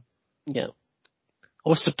forever. Yeah. I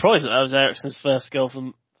was surprised that was Eriksen's first goal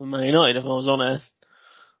for Man United, if I was honest.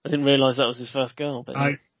 I didn't realise that was his first goal, but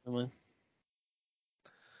yeah. Never mind.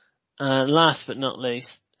 Last but not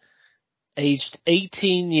least, aged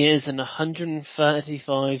 18 years and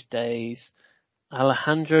 135 days,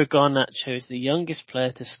 Alejandro Garnacho is the youngest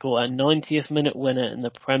player to score a 90th minute winner in the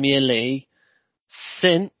Premier League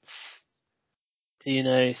since, do you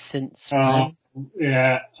know since when?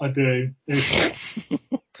 Yeah, I do.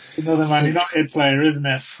 Another Man United player, isn't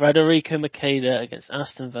it? Federico Macheda against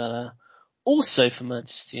Aston Villa, also for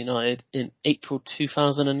Manchester United in April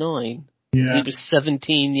 2009. Yeah. He was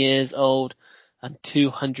 17 years old and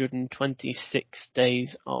 226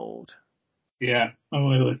 days old. Yeah, and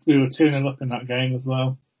we were 2-0 up in that game as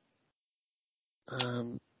well.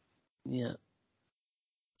 Yeah.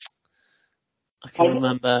 I can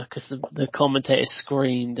remember because the commentator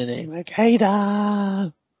screamed, didn't he?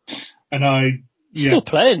 Macheda! And Still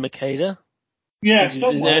playing, Macheda. Yeah,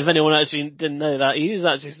 if anyone actually didn't know that, he is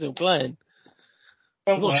actually still playing.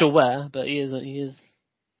 I'm not sure where, but he is.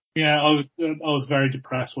 Yeah, I was very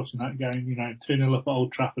depressed watching that game. 2-0 up at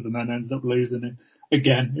Old Trafford and then ended up losing it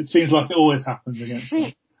again. It seems like it always happens against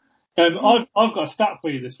me. I've got a stat for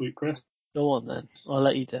you this week, Chris. Go on then. I'll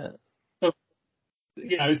let you do it. So,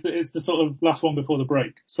 it's the sort of last one before the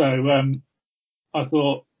break. So, I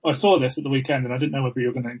thought I saw this at the weekend and I didn't know whether you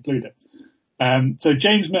were going to include it. So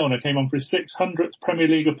James Milner came on for his 600th Premier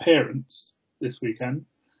League appearance this weekend.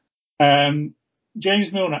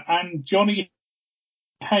 James Milner and Johnny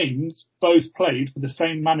Haynes both played for the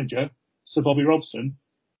same manager, Sir Bobby Robson,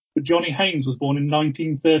 but Johnny Haynes was born in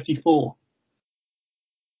 1934.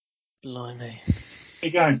 Blimey. There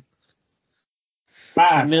you go.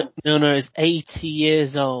 Milner is 80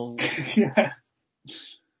 years old.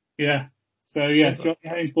 Yeah. So, yes, Johnny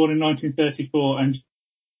Haynes born in 1934 and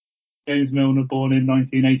James Milner born in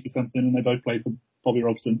 1980 something, and they both played for Bobby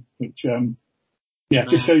Robson, which,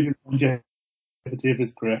 just shows you the longevity of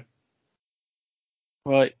his career.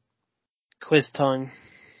 Right. Quiz time.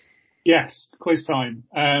 Yes, quiz time.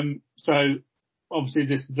 So obviously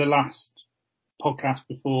this is the last podcast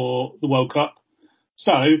before the World Cup.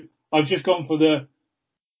 So I've just gone for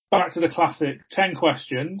back to the classic 10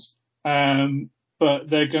 questions. But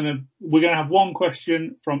we're going to have one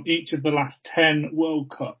question from each of the last 10 World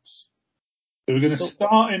Cups. So we're going to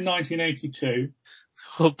start in 1982.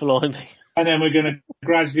 Oh, blimey. And then we're going to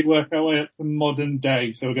gradually work our way up to modern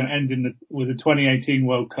day. So we're going to end with the 2018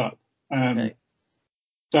 World Cup. Okay.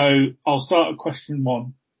 So I'll start at question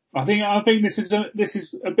 1. I think this is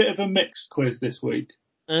a bit of a mixed quiz this week.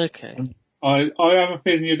 Okay. I have a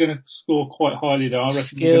feeling you're going to score quite highly there. I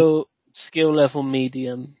reckon skill level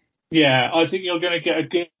medium. Yeah, I think you're going to get a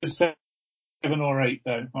good 7 or 8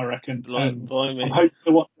 though. I reckon. I'm hoping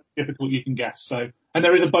what's difficult you can guess. So, and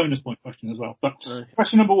there is a bonus point question as well. But okay.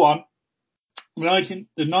 Question number 1. The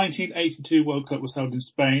 1982 World Cup was held in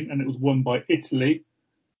Spain and it was won by Italy.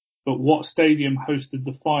 But what stadium hosted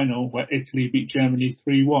the final where Italy beat Germany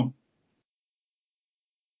 3-1?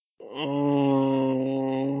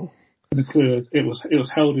 The clue is it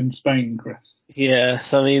was held in Spain, Chris.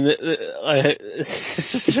 Yes, I mean,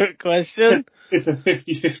 it's a trick question. It's a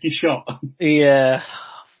 50-50 shot. Yeah.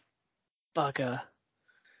 Bugger.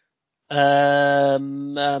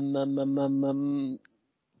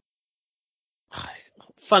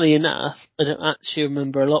 Funny enough, I don't actually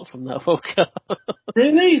remember a lot from that World Cup.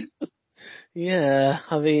 Really? Yeah,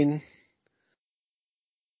 I mean,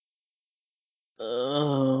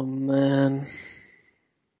 oh man.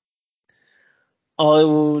 I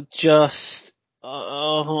will just,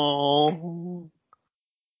 I'm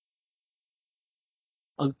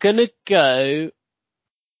gonna go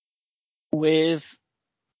with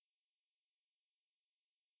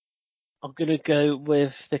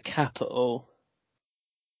the capital.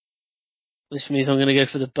 Which means I'm gonna go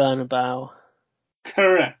for the Bernabeu.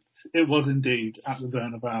 Correct. It was indeed at the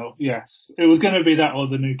Bernabeu. Yes. It was gonna be that or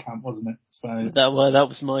the Nou Camp, wasn't it? So that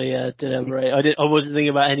was my deliberate. I wasn't thinking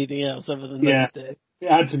about anything else other than those two.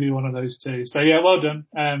 It had to be one of those two. So yeah, well done.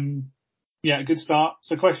 Good start.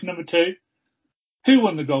 So question number 2. Who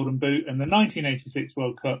won the Golden Boot in the 1986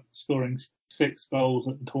 World Cup, scoring 6 goals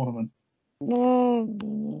at the tournament?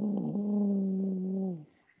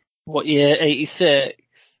 What year? 86?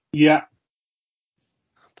 Yeah.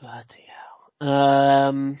 Bloody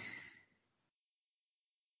hell.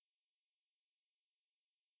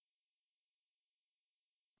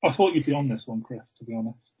 I thought you'd be on this one, Chris, to be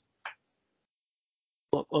honest.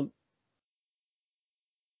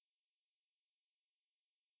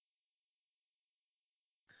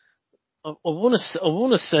 I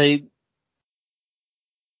want to say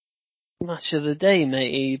match of the day,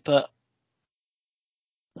 matey, but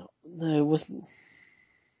no, it wasn't.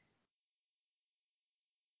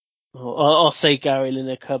 I'll say Gary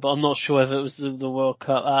Lineker, but I'm not sure if it was the World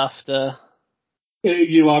Cup after.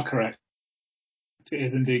 You are correct. It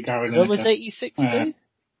is indeed Gary What was Lineker. 86 too?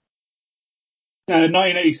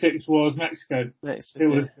 1986 was Mexico. Mexico. It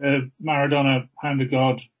was Maradona, hand of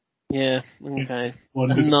God. Yeah, okay.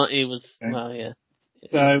 Wonderful. And not, he was, Okay. well, yeah.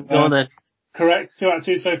 So, Go on then. correct, 2 out of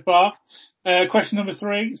 2 so far. Question number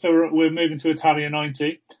 3, so we're moving to Italia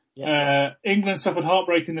 90. Yeah. England suffered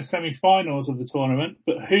heartbreak in the semi-finals of the tournament,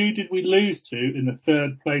 but who did we lose to in the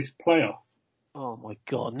third place playoff? Oh my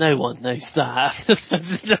god, no one knows that.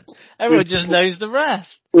 Everyone just knows the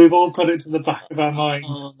rest. We've all put it to the back of our minds.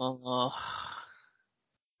 Oh.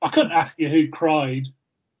 I couldn't ask you who cried,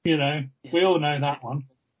 we all know that one.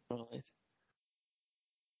 Right.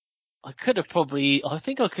 I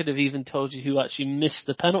think I could have even told you who actually missed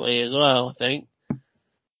the penalty as well, I think.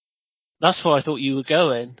 That's where I thought you were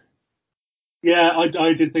going. Yeah,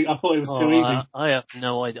 I did think, I thought it was too easy. I have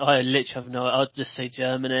no idea. I literally have no idea. I'll just say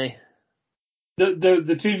Germany.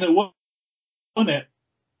 The team that won it.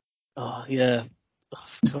 Oh, yeah. Oh,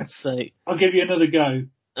 for God's sake. I'll give you another go.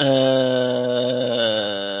 I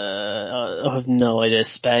have no idea.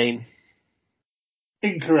 Spain.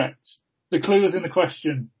 Incorrect. The clue was in the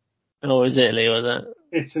question. Oh, it was Italy, was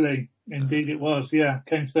it? Italy. Indeed it was, yeah.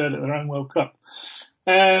 Came third at their own World Cup.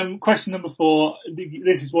 Question number 4.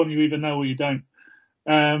 This is one you either know or you don't.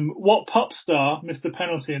 What pop star missed a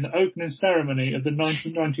penalty in the opening ceremony of the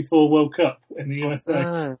 1994 World Cup in the USA?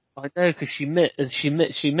 I know, because she missed, didn't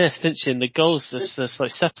she? And the goals just like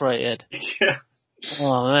separated. Yeah.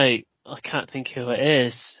 Oh, mate, I can't think who it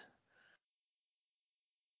is.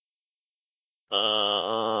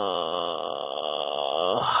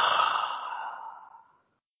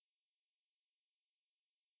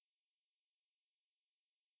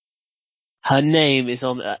 Her name is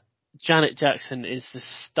on. Janet Jackson is just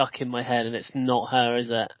stuck in my head, and it's not her, is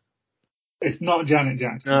it? It's not Janet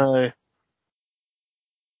Jackson. No.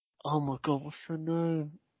 Oh my god, what's her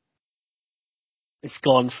name? It's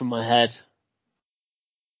gone from my head.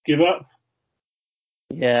 Give up?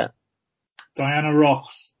 Yeah. Diana Ross.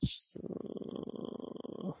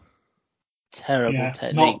 Terrible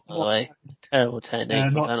technique, by the way. Terrible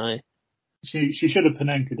technique for penalty. She should have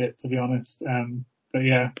Panenka it, to be honest. But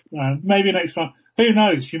yeah, maybe next time. Who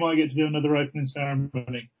knows? She might get to do another opening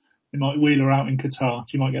ceremony. They might wheel her out in Qatar.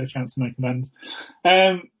 She might get a chance to make amends.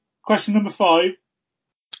 Question number 5.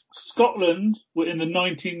 Scotland were in the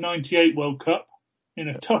 1998 World Cup in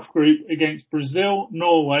a tough group against Brazil,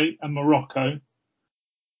 Norway and Morocco.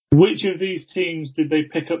 Which of these teams did they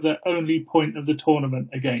pick up their only point of the tournament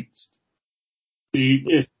against?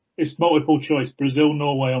 It's multiple choice. Brazil,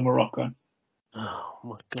 Norway or Morocco. Oh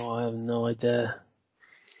my god, I have no idea.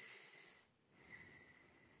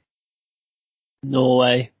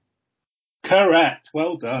 Norway. Correct.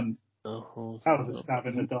 Well done. Oh, that was a stab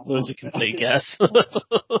in the dark. It was a complete guess.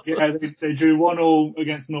 Yeah, they drew 1-1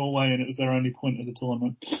 against Norway and it was their only point of the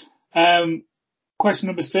tournament. Question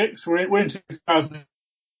number 6. We're in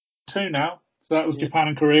 2002 now. So that was Japan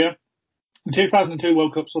and Korea. The 2002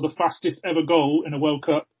 World Cup saw the fastest ever goal in a World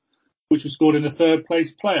Cup, which was scored in the third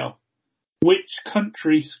place playoff. Which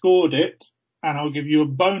country scored it? And I'll give you a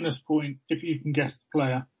bonus point if you can guess the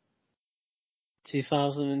player.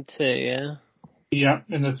 2002, yeah? Yeah,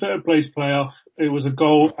 in the third place playoff, it was a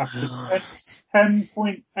goal after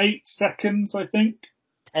 10.8 seconds, I think.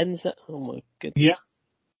 10 seconds? Oh my goodness. Yeah.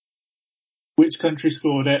 Which country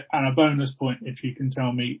scored it? And a bonus point if you can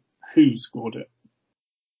tell me who scored it.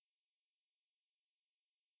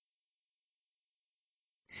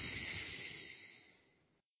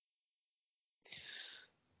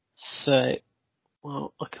 So,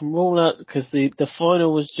 well, I can rule out because the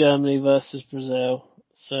final was Germany versus Brazil.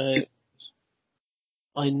 So,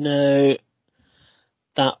 I know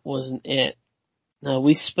that wasn't it. Now,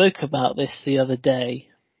 we spoke about this the other day.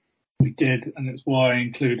 We did, and it's why I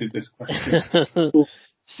included this question.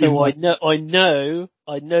 So I know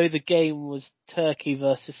the game was Turkey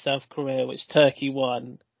versus South Korea, which Turkey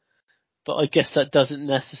won. But I guess that doesn't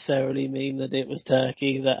necessarily mean that it was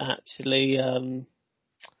Turkey that actually,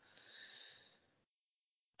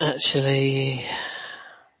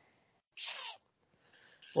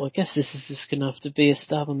 well, I guess this is just going to have to be a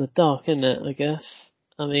stab in the dark, isn't it? I guess.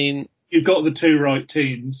 I mean, you've got the 2 right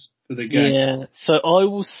teams for the game. Yeah. So I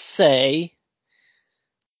will say,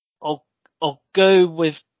 I'll go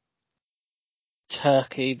with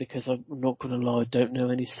Turkey because I'm not going to lie, I don't know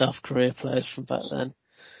any South Korea players from back then.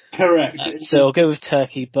 Correct. So I'll go with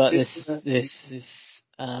Turkey, but this is.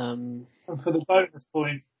 And for the bonus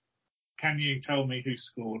point, can you tell me who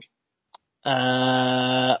scored?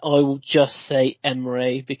 I will just say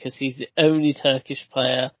Emre because he's the only Turkish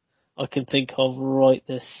player I can think of right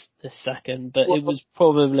this second, but it was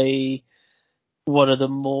probably one of the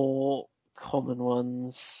more common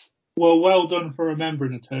ones. Well done for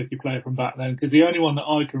remembering a Turkey player from back then, because the only one that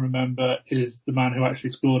I can remember is the man who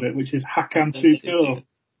actually scored it, which is Hakan Şükür.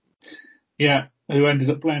 Yeah, who ended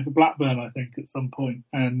up playing for Blackburn, I think, at some point.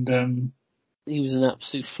 And he was an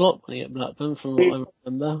absolute flop when he at Blackburn, from what I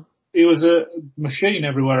remember. He was a machine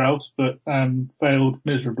everywhere else, but failed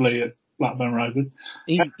miserably at Blackburn Rovers.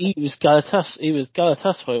 He was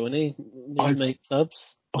Galatasaray when he made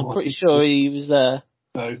clubs. I'm pretty sure he was there.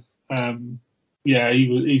 So yeah,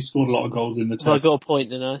 he scored a lot of goals in the Turkey. I got a point,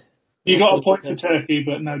 didn't I? You got a point for Turkey,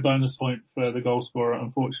 but no bonus point for the goal scorer,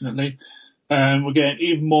 unfortunately. We're getting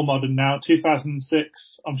even more modern now.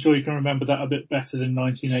 2006, I'm sure you can remember that a bit better than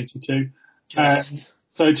 1982.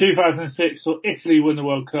 So 2006, so Italy won the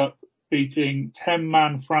World Cup, beating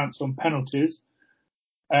 10-man France on penalties.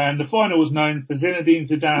 And the final was known for Zinedine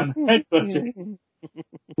Zidane headbutting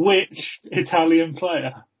which Italian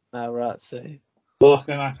player? Marazzi.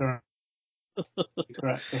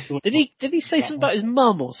 Did he say something about his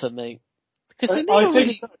mum or something? Because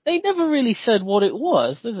they never really said what it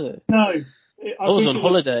was, does it? No. I was on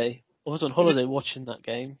holiday. I was on holiday watching that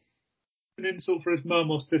game. An insult for his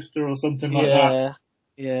mum or sister or something like that.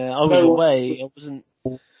 Yeah, I was away. I wasn't.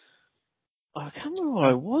 I can't remember where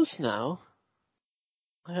I was now.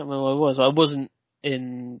 I don't remember where I was. I wasn't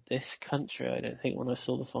in this country, I don't think, when I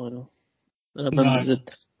saw the final. And I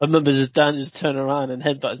remember Zidane just turn around and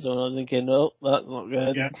headbutted someone. I was thinking, oh, that's not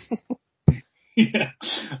good. Yeah. Yeah.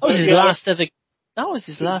 That was his last ever. That was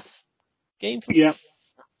his last game for France,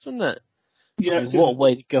 wasn't it? Yeah. I mean, what a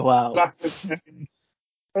way to go out.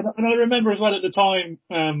 And I remember as well at the time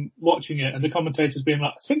watching it and the commentators being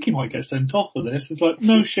like, I think he might get sent off for this. It's like,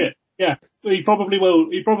 no shit. Yeah, he probably will.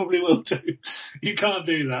 He probably will too. You can't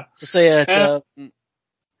do that. So yeah,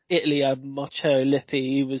 Italy had Marcello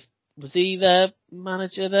Lippi. Was he their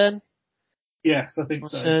manager then? Yes, I think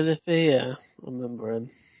so. Marcello Lippi, yeah, I remember him.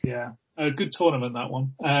 Yeah, a good tournament, that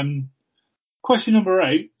one. Question number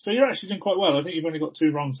 8. So you're actually doing quite well. I think you've only got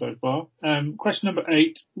 2 wrong so far. Question number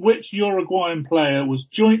 8. Which Uruguayan player was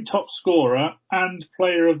joint top scorer and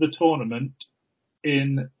player of the tournament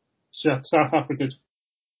in South Africa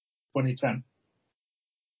 2010?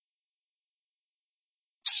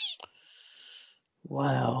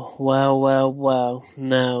 Wow.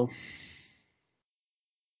 Now,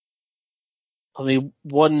 I mean,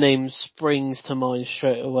 one name springs to mind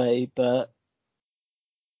straight away, but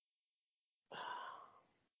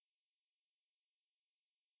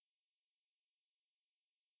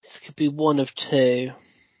this could be one of 2.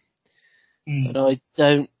 But I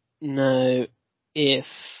don't know if.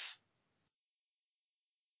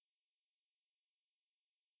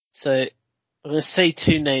 So, I'm going to say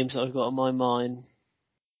 2 names that I've got on my mind.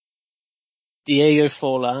 Diego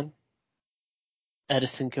Forlan,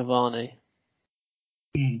 Edison Cavani.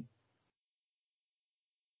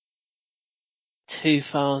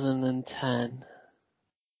 2010.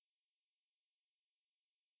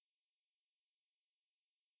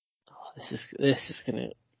 Oh, this is going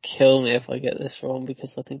to kill me if I get this wrong,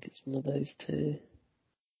 because I think it's one of those 2.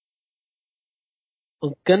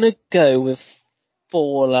 I'm going to go with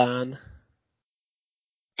Forlan.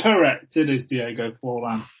 Correct. It is Diego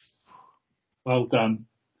Forlan. Well done.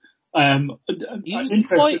 He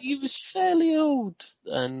was fairly old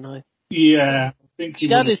then. I think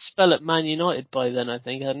he'd had his spell at Man United by then, I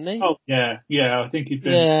think, hadn't he? Oh yeah. I think he'd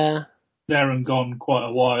been there and gone quite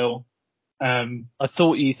a while. I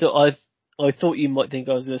thought you might think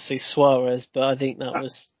I was going to say Suarez, but I think that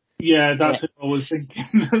was. Yeah, that's what I was thinking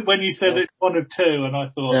when you said it's one of 2, and I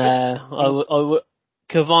thought.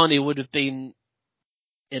 Cavani would have been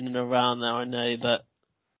in and around there, I know, but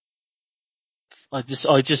I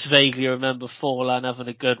just vaguely remember Forlan having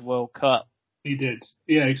a good World Cup. He did.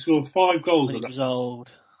 Yeah, he scored 5 goals. When he was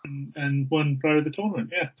old. And won player of the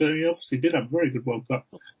tournament. Yeah, so he obviously did have a very good World Cup.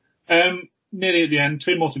 Nearly at the end,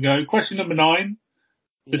 2 more to go. Question number 9.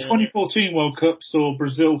 The 2014 World Cup saw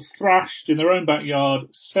Brazil thrashed in their own backyard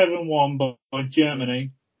 7-1 by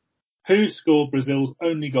Germany. Who scored Brazil's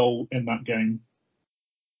only goal in that game?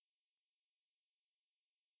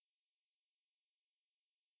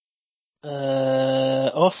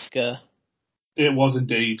 Oscar. It was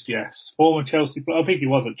indeed, yes. Former Chelsea player. I think he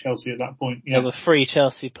was at Chelsea at that point. Yeah. There were 3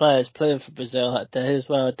 Chelsea players playing for Brazil that day as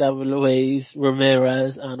well. David Luiz,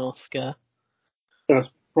 Ramirez and Oscar. That's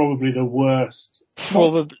probably the worst.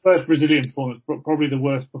 Worst Brazilian performance, but probably the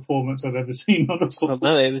worst performance I've ever seen on a football.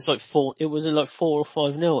 No, it was like 4. It was like 4 or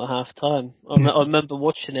 5-0 at half time. I remember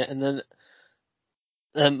watching it, and then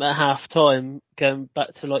at half time going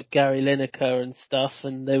back to like Gary Lineker and stuff,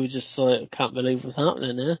 and they were just like, I can't believe what's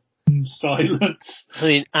happening here. Silence. I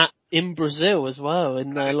mean, in Brazil as well,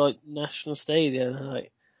 in their like national stadium,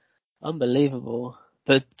 like unbelievable.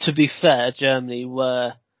 But to be fair, Germany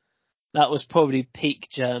that was probably peak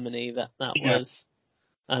Germany. That Yeah. was.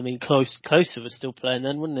 I mean, Closer was still playing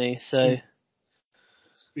then, wasn't he? So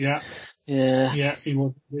Yeah. yeah, Yeah, he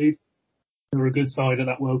was indeed. They were a good side at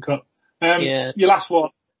that World Cup. yeah. Your last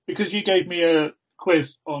one, because you gave me a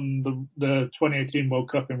quiz on the 2018 World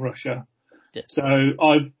Cup in Russia. Yeah. So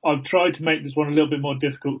I've tried to make this one a little bit more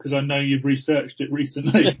difficult because I know you've researched it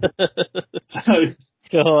recently. So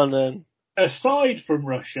Go on then. aside from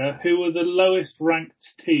Russia, who were the lowest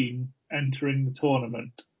ranked team entering the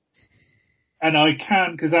tournament? And I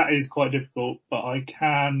can, because that is quite difficult, but I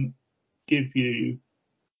can give you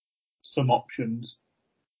some options.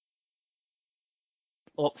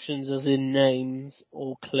 Options as in names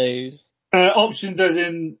or clues. Options as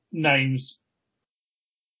in names.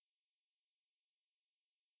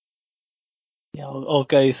 Yeah, I'll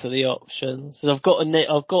go for the options. So I've got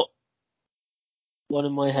I've got one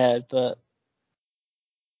in my head, but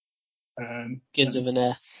begins with an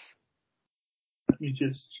S. Let me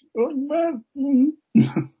just.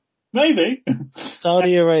 Maybe.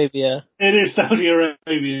 Saudi Arabia. It is Saudi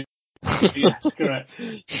Arabia. Yes, correct.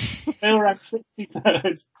 They were ranked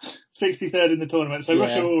 63rd in the tournament. So Yeah.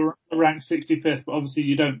 Russia were ranked 65th, but obviously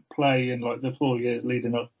you don't play in like the 4 years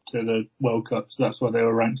leading up to the World Cup, so that's why they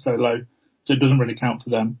were ranked so low. So it doesn't really count for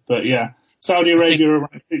them. But yeah, Saudi Arabia were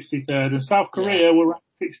ranked 63rd, and South Korea were ranked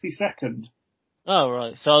 62nd. Oh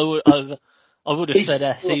right. So I would have said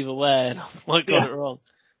S either way, and I got it wrong.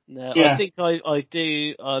 No, Yeah. I think I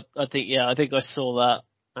do. I think I saw that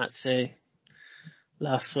actually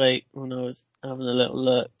last week when I was having a little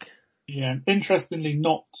look. Yeah. Interestingly,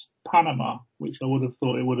 not Panama, which I would have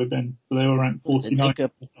thought it would have been. So they were ranked 49.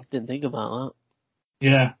 Didn't think about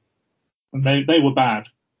Yeah. And they were bad.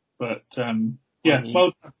 But, yeah.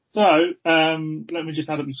 Well, so, let me just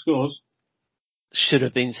add up the scores. that. Should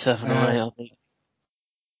have been 7 or 8, I think.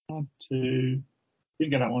 1, 2,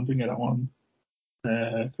 didn't get that one.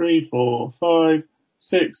 3, 4, 5,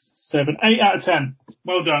 6, 7, 8 out of 10.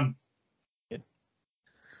 Well done. Good.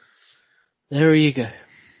 There you go.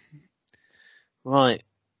 Right.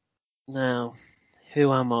 Now,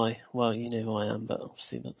 who am I? Well, you know who I am, but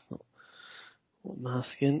obviously that's not what I'm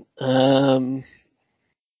asking.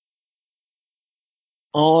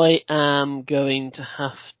 I am going to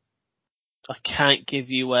I can't give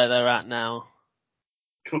you where they're at now.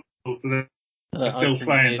 Cool. So they're But still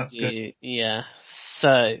playing. That's good. Yeah.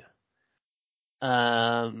 So,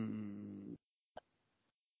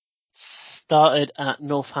 started at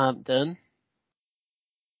Northampton,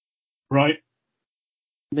 Right.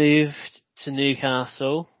 moved to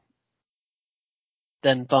Newcastle,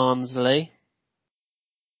 then Barnsley,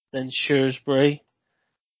 then Shrewsbury,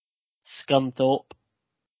 Scunthorpe,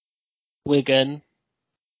 Wigan,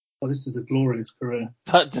 Oh, this is a glorious career.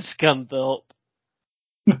 back to Scunthorpe,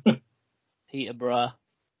 Peterborough,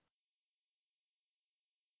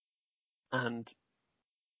 and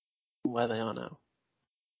where they are now.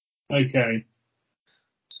 Okay.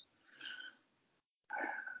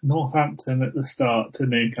 Northampton at the start to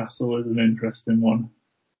Newcastle was an interesting one.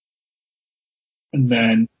 And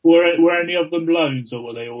then, were any of them loans or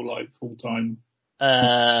were they all like full time?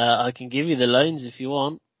 I can give you the loans if you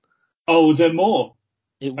want. Oh, was there more?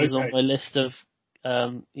 It was on my list of,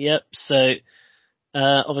 yep. So,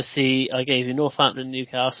 obviously I gave you Northampton,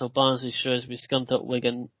 Newcastle, Barnsley, Shrewsbury, Scunthorpe,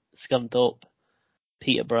 Wigan, Scunthorpe,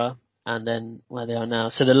 Peterborough, and then where they are now.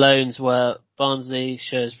 So the loans were Barnsley,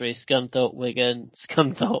 Shrewsbury, Scunthorpe, Wigan,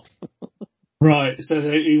 Scunthorpe. Right, so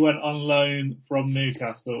he went on loan from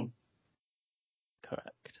Newcastle.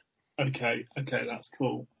 Correct. Okay, that's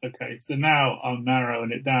cool. Okay, so now I'm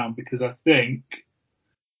narrowing it down because I think,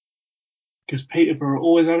 because Peterborough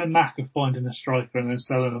always had a knack of finding a striker and then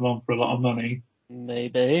selling them on for a lot of money.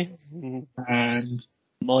 Maybe. And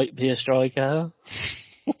Might be a striker.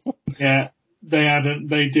 yeah,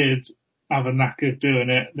 they did have a knack of doing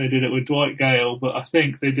it. They did it with Dwight Gale, but I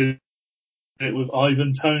think they did it with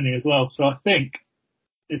Ivan Toney as well. So I think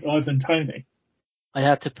it's Ivan Toney. I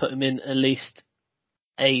had to put him in at least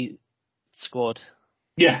a squad.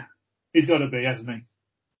 Yeah, he's got to be, hasn't he?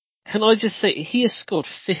 Can I just say, he has scored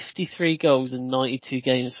 53 goals in 92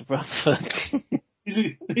 games for Bradford.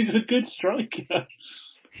 He's a good striker.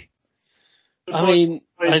 I mean,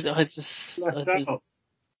 I just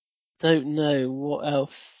don't know what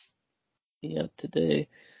else he had to do.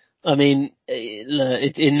 I mean,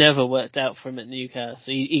 it never worked out for him at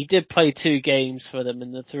Newcastle. He did play 2 games for them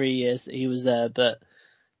in the 3 years that he was there, but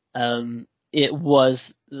it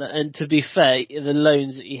was, and to be fair, the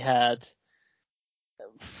loans that he had,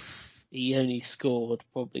 he only scored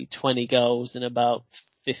probably 20 goals in about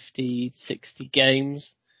 50, 60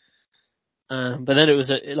 games. But then it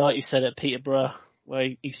was, like you said, at Peterborough, where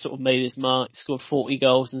he sort of made his mark, scored 40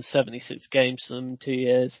 goals in 76 games for them in 2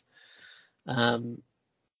 years.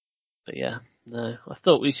 But yeah, no, I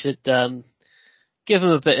thought we should give him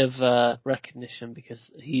a bit of recognition,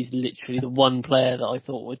 because he's literally the one player that I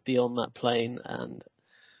thought would be on that plane, and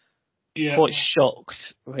quite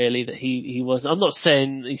shocked really that he wasn't. I'm not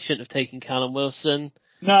saying he shouldn't have taken Callum Wilson.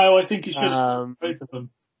 No, I think he should have both of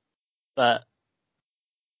them. But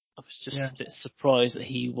I was just a bit surprised that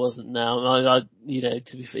he wasn't now.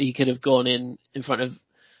 He could have gone in front of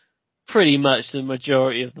pretty much the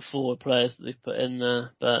majority of the forward players that they've put in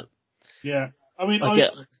there. But yeah, I mean,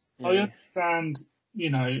 I understand.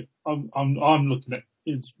 I'm looking at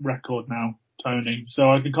his record now, Tony,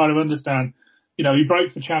 so I can kind of understand. He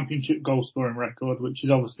broke the championship goal scoring record, which is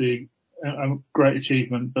obviously a great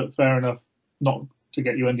achievement, but fair enough, not to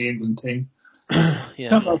get you in the England team. Yeah.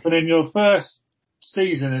 Come up and in your first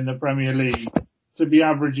season in the Premier League to be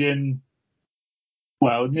averaging,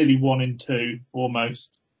 nearly 1 in 2 almost.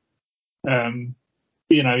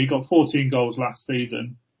 He got 14 goals last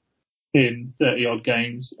season in 30 odd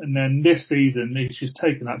games, and then this season he's just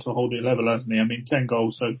taken that to a whole new level, hasn't he? I mean, 10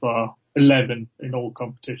 goals so far, 11 in all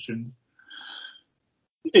competitions.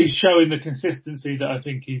 He's showing the consistency that I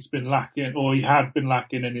think he's been lacking, or he had been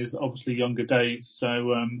lacking in his obviously younger days.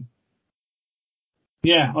 So,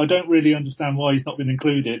 I don't really understand why he's not been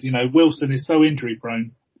included. Wilson is so injury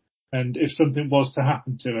prone, and if something was to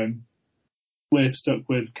happen to him, we're stuck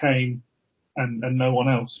with Kane and no one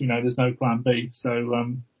else. There's no plan B.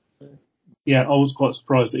 So, I was quite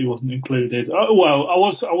surprised that he wasn't included. I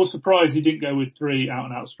was surprised he didn't go with 3 out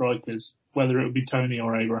and out strikers, whether it would be Tony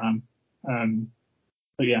or Abraham.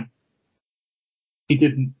 But yeah, he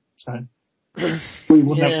didn't. So we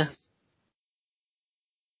wouldn't have.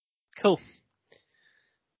 Cool.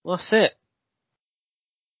 Well, that's it.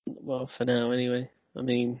 Well, for now, anyway. I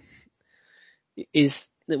mean, this is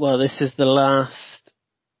the last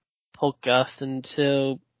podcast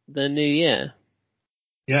until the new year.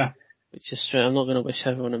 Yeah. Which is true. I'm not going to wish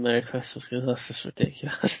everyone a Merry Christmas, because that's just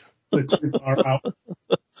ridiculous. We're too far out.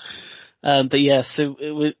 But yeah, so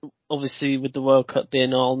obviously with the World Cup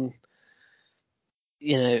being on,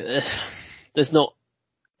 there's not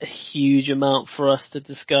a huge amount for us to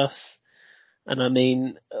discuss. And I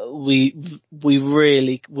mean, we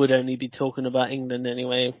really would only be talking about England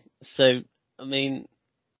anyway. So, I mean,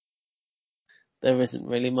 there isn't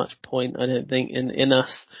really much point, I don't think, in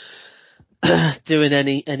us doing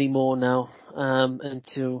any more now,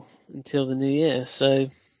 until the new year. So,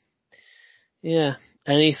 yeah.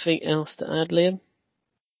 Anything else to add, Liam?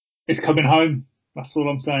 It's coming home. That's all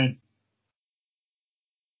I'm saying.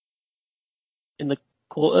 In the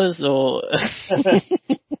quarters, or?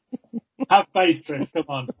 Have faith, Chris. Come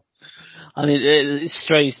on. I mean, it's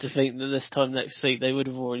strange to think that this time next week they would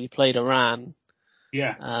have already played Iran.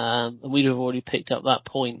 Yeah. And we'd have already picked up that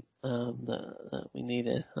point that we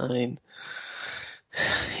needed. I mean,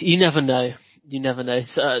 you never know. You never know.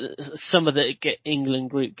 Some of the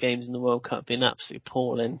England group games in the World Cup have been absolutely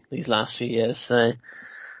appalling these last few years. So,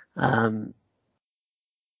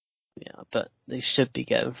 but they should be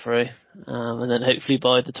getting through. And then hopefully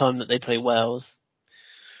by the time that they play Wales,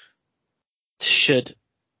 should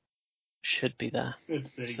be there. Should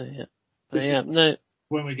be. So, yeah. But yeah, no.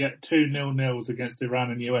 When we get 2 0-0s against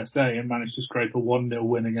Iran and USA and manage to scrape a 1-0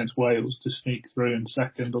 win against Wales to sneak through in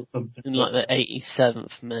second or something. In like the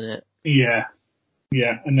 87th minute. Yeah.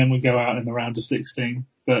 Yeah. And then we go out in the round of 16.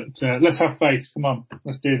 But let's have faith. Come on.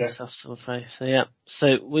 Let's do this. Let's have some faith. So yeah.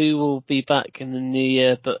 So we will be back in the new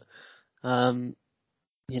year, but I'll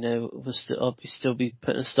still be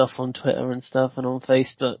putting stuff on Twitter and stuff and on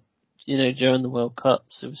Facebook, during the World Cup.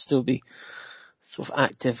 So we'll still be sort of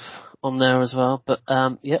active on there as well. But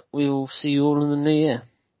we will see you all in the new year.